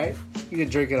 It's all right. You can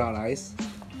drink it on ice.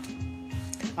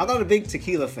 I'm not a big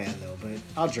tequila fan though, but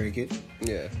I'll drink it.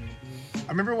 Yeah. I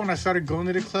remember when I started going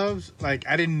to the clubs, like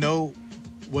I didn't know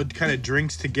what kind of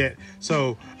drinks to get.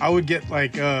 So I would get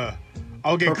like I'll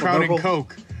get Purple Crown Purple? and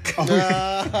Coke.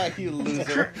 You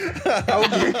loser. I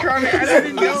would get Crown and I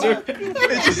didn't know.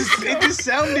 It just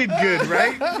sounded good,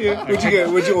 right? What'd you get?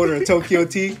 What'd you order? A Tokyo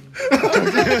tea? A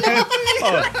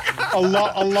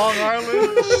Long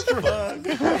Island.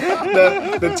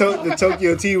 The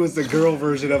Tokyo tea was the girl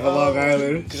version of a Long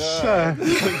Island.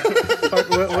 Fuck,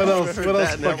 what else? What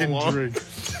else That never fucking won.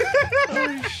 drinks?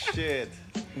 Holy shit.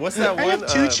 What's that I one? have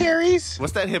 2 cherries.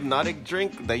 What's that hypnotic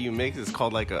drink that you make? It's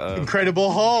called like a.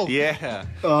 Incredible Hulk. Yeah.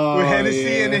 Oh, With Hennessy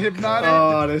yeah. and the Hypnotic.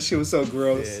 Oh, that shit was so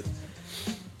gross. Shit.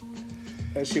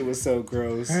 That shit was so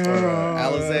gross.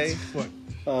 Alizé.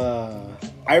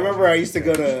 I remember I used to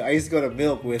go to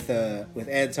Milk with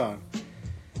Anton.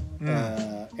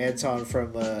 Anton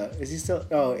from is he still?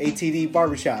 Oh, ATD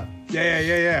Barbershop.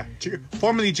 Yeah.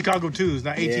 Formerly Chicago 2s,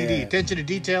 not ATD. Yeah. Attention to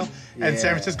Detail and San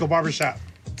Yeah. Francisco Barbershop.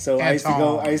 So I used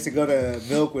Anton. to go to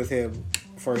Milk with him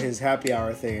for his happy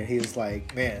hour thing, and he was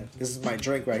like, "Man, this is my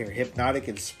drink right here, Hypnotic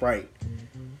and Sprite."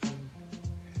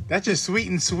 That's just sweet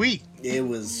and sweet. It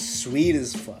was sweet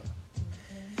as fuck.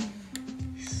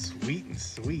 Sweet and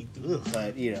sweet. Ugh.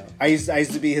 But you know, I used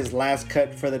to be his last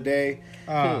cut for the day,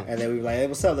 and then we were like, "Hey,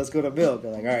 what's up? Let's go to Milk."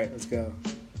 They're like, "All right, let's go."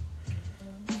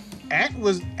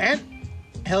 Ant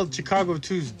held Chicago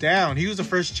 2s down. He was the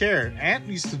first chair. Ant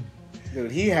used to. Dude,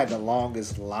 he had the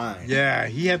longest line. Yeah,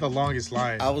 he had the longest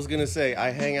line. I was gonna say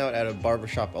I hang out at a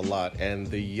barbershop a lot, and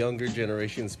the younger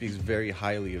generation speaks very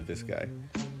highly of this guy.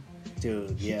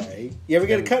 Dude, yeah. You ever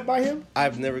get a cut by him?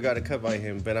 I've never got a cut by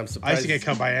him, but I'm surprised. I used to get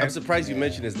cut by Ant. I'm surprised you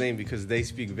mentioned his name because they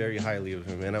speak very highly of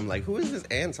him, and I'm like, who is this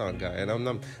Anton guy? And I'm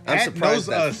Ant surprised knows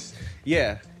that, us.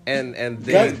 Yeah, and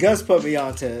they Gus put me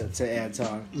on to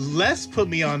Anton. Les put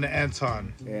me on to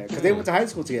Anton. Yeah, because they went to high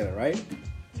school together, right?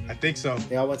 I think so.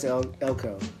 They all went to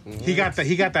Elko. He got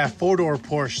that 4-door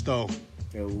Porsche though.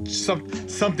 Ooh.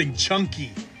 Something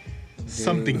chunky.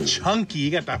 Something chunky. He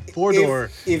got that 4-door.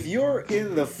 If you're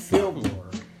in the Fillmore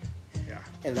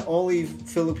and the only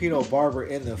Filipino barber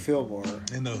in the Fillmore.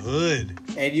 In the hood.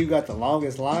 And you got the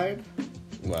longest line.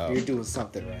 Wow. You're doing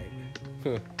something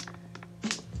right.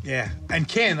 Yeah. And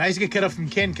Ken, I used to get cut off from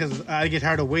Ken because I get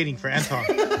tired of waiting for Anton.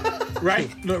 Right?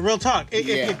 No, real talk.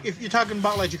 If you're talking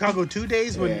about like Chicago 2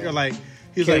 days when you're like,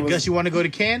 he was Ken like, Gus, you want to go to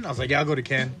Ken? I was like, yeah, I'll go to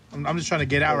Ken. I'm just trying to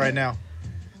get out right now.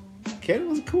 Ken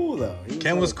was cool though.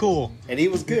 Ken was cool. And he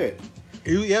was good.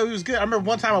 He was good. I remember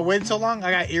one time I waited so long,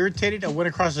 I got irritated. I went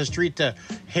across the street to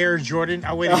Hair Jordan.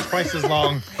 I waited twice as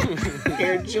long.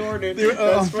 Hair Jordan.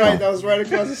 That's right. That was right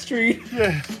across the street.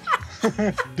 Yeah.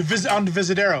 On the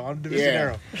Visadero.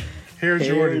 Yeah. Hair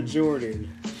Jordan.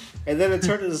 Jordan. And then it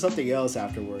turned into something else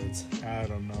afterwards. I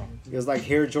don't know. It was like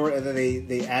Hair Jordan, and then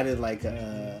they added like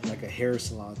a hair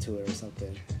salon to it or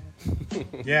something.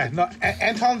 Yeah, no,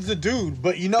 Anton's the dude.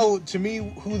 But you know, to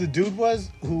me, who the dude was?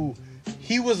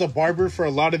 He was a barber for a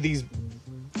lot of these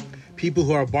people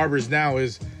who are barbers now.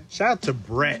 Is shout out to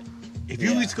Brett. If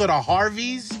you used to go to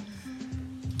Harvey's,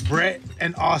 Brett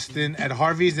and Austin at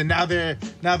Harvey's, and now they're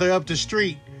up the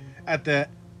street at the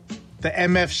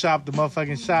MF shop, the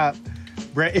motherfucking shop.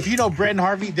 Brett, if you know Brett and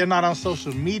Harvey, they're not on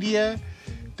social media.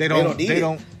 They don't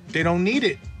need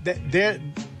it. They're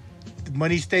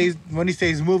money stays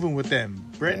moving with them.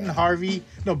 Brett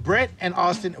and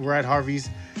Austin were at Harvey's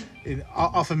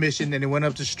off a mission, and they went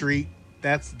up the street.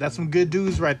 That's some good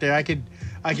dudes right there. I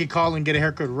could call and get a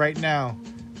haircut right now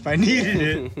if I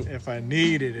needed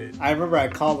it. I remember I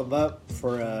called them up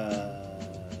for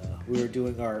we were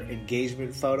doing our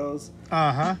engagement photos.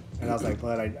 And I was like,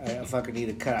 bud, I fucking need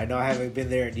a cut. I know I haven't been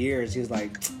there in years. He was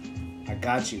like, I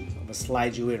got you. I'm gonna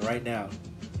slide you in right now.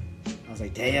 I was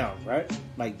like, damn, right?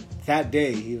 Like that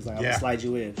day, he was like, I'm gonna slide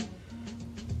you in.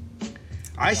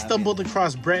 I stumbled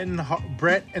across Brett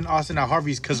and Austin at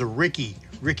Harvey's because of Ricky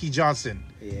Johnson.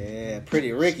 Yeah,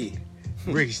 pretty Ricky.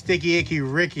 Sticky Icky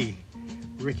Ricky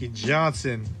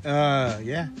Johnson.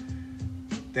 Yeah,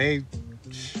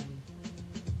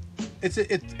 it's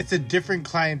a different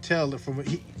clientele from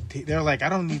they're like, I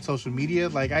don't need social media.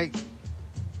 Like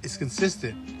it's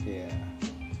consistent. Yeah,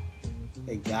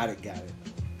 they got it.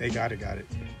 They got it.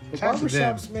 The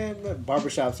barbershops, man,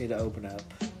 barbershops need to open up.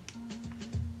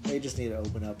 They just need to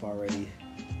open up already.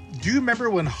 Do you remember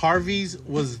when Harvey's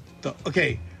was the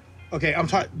okay? I'm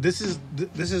talking. This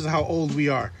is how old we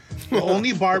are. The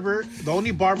only barber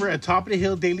at Top of the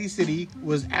Hill, Daly City,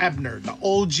 was Abner, the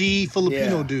OG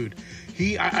Filipino dude.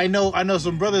 I know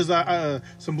some brothers,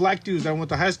 some black dudes I went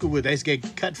to high school with. I used to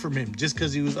get cut from him just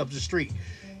because he was up the street.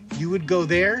 You would go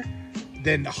there,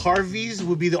 then Harvey's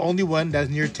would be the only one that's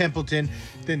near Templeton.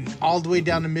 Then all the way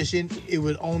down to Mission, it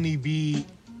would only be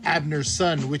Abner's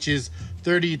son, which is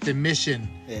 30th and Mission,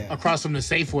 across from the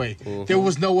Safeway. Mm-hmm. There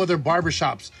was no other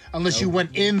barbershops unless you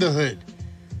went in the hood,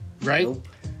 right? Nope.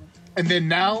 And then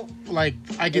now, like,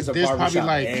 there's probably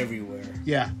like everywhere.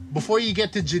 Yeah, before you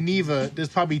get to Geneva, there's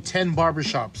probably 10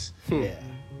 barbershops. Yeah,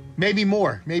 maybe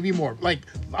more. Like,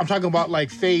 I'm talking about like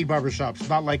fade barbershops,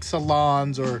 not like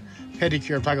salons or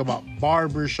pedicure. I'm talking about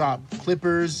barbershop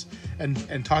clippers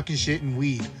and talking shit and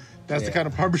weed. That's the kind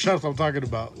of barbershops I'm talking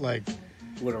about. Like,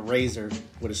 with a razor,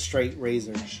 with a straight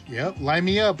razor. Yep, line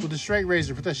me up with a straight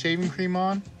razor. Put that shaving cream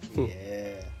on.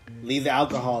 Yeah, leave the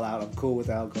alcohol out. I'm cool with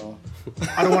alcohol.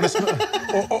 I don't want to smell,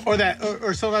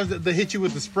 or sometimes they hit you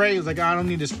with the spray. It's like, I don't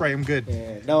need the spray. I'm good.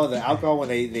 Yeah, no, the alcohol when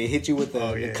they hit you with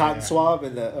the cotton swab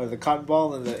and the cotton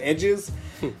ball and the edges.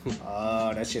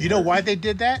 Oh, that shit. You know why they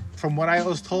did that? From what I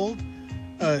was told,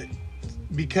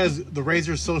 because the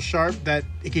razor is so sharp that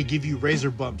it could give you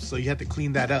razor bumps, so you have to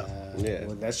clean that up.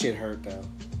 Well, that shit hurt though.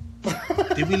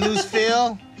 Did we lose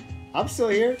Phil? I'm still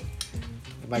here.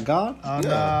 Am I gone? Oh,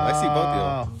 no. I see both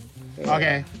of you.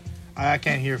 Okay. I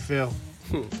can't hear Phil.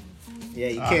 Yeah,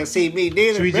 you can't see me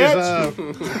neither, we bitch.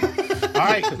 All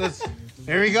right,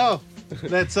 there we go.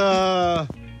 Let's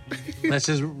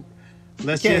just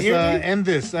end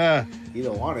this. You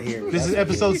don't want to hear me. This is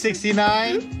episode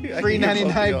 69, Free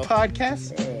 99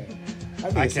 podcast.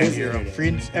 I can't hear him.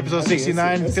 Free episode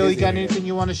 69. Phil, you got anything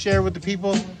you want to share with the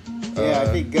people? Yeah, I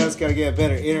think Gus got to get a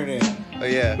better internet. Oh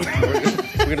yeah,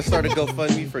 we're gonna start a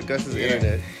GoFundMe for Gus's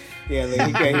internet. Yeah, like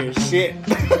he can't hear shit.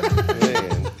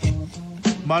 Man.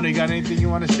 Manu, you got anything you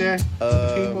want to share with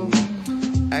the people?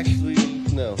 Actually,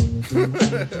 no.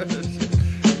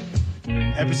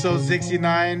 Episode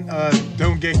 69.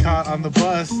 Don't get caught on the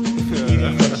bus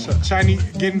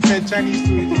getting fed Chinese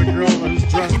food with a girl who's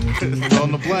drunk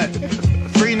on the blood.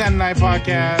 Free 99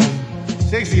 podcast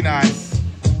 69.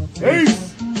 Peace.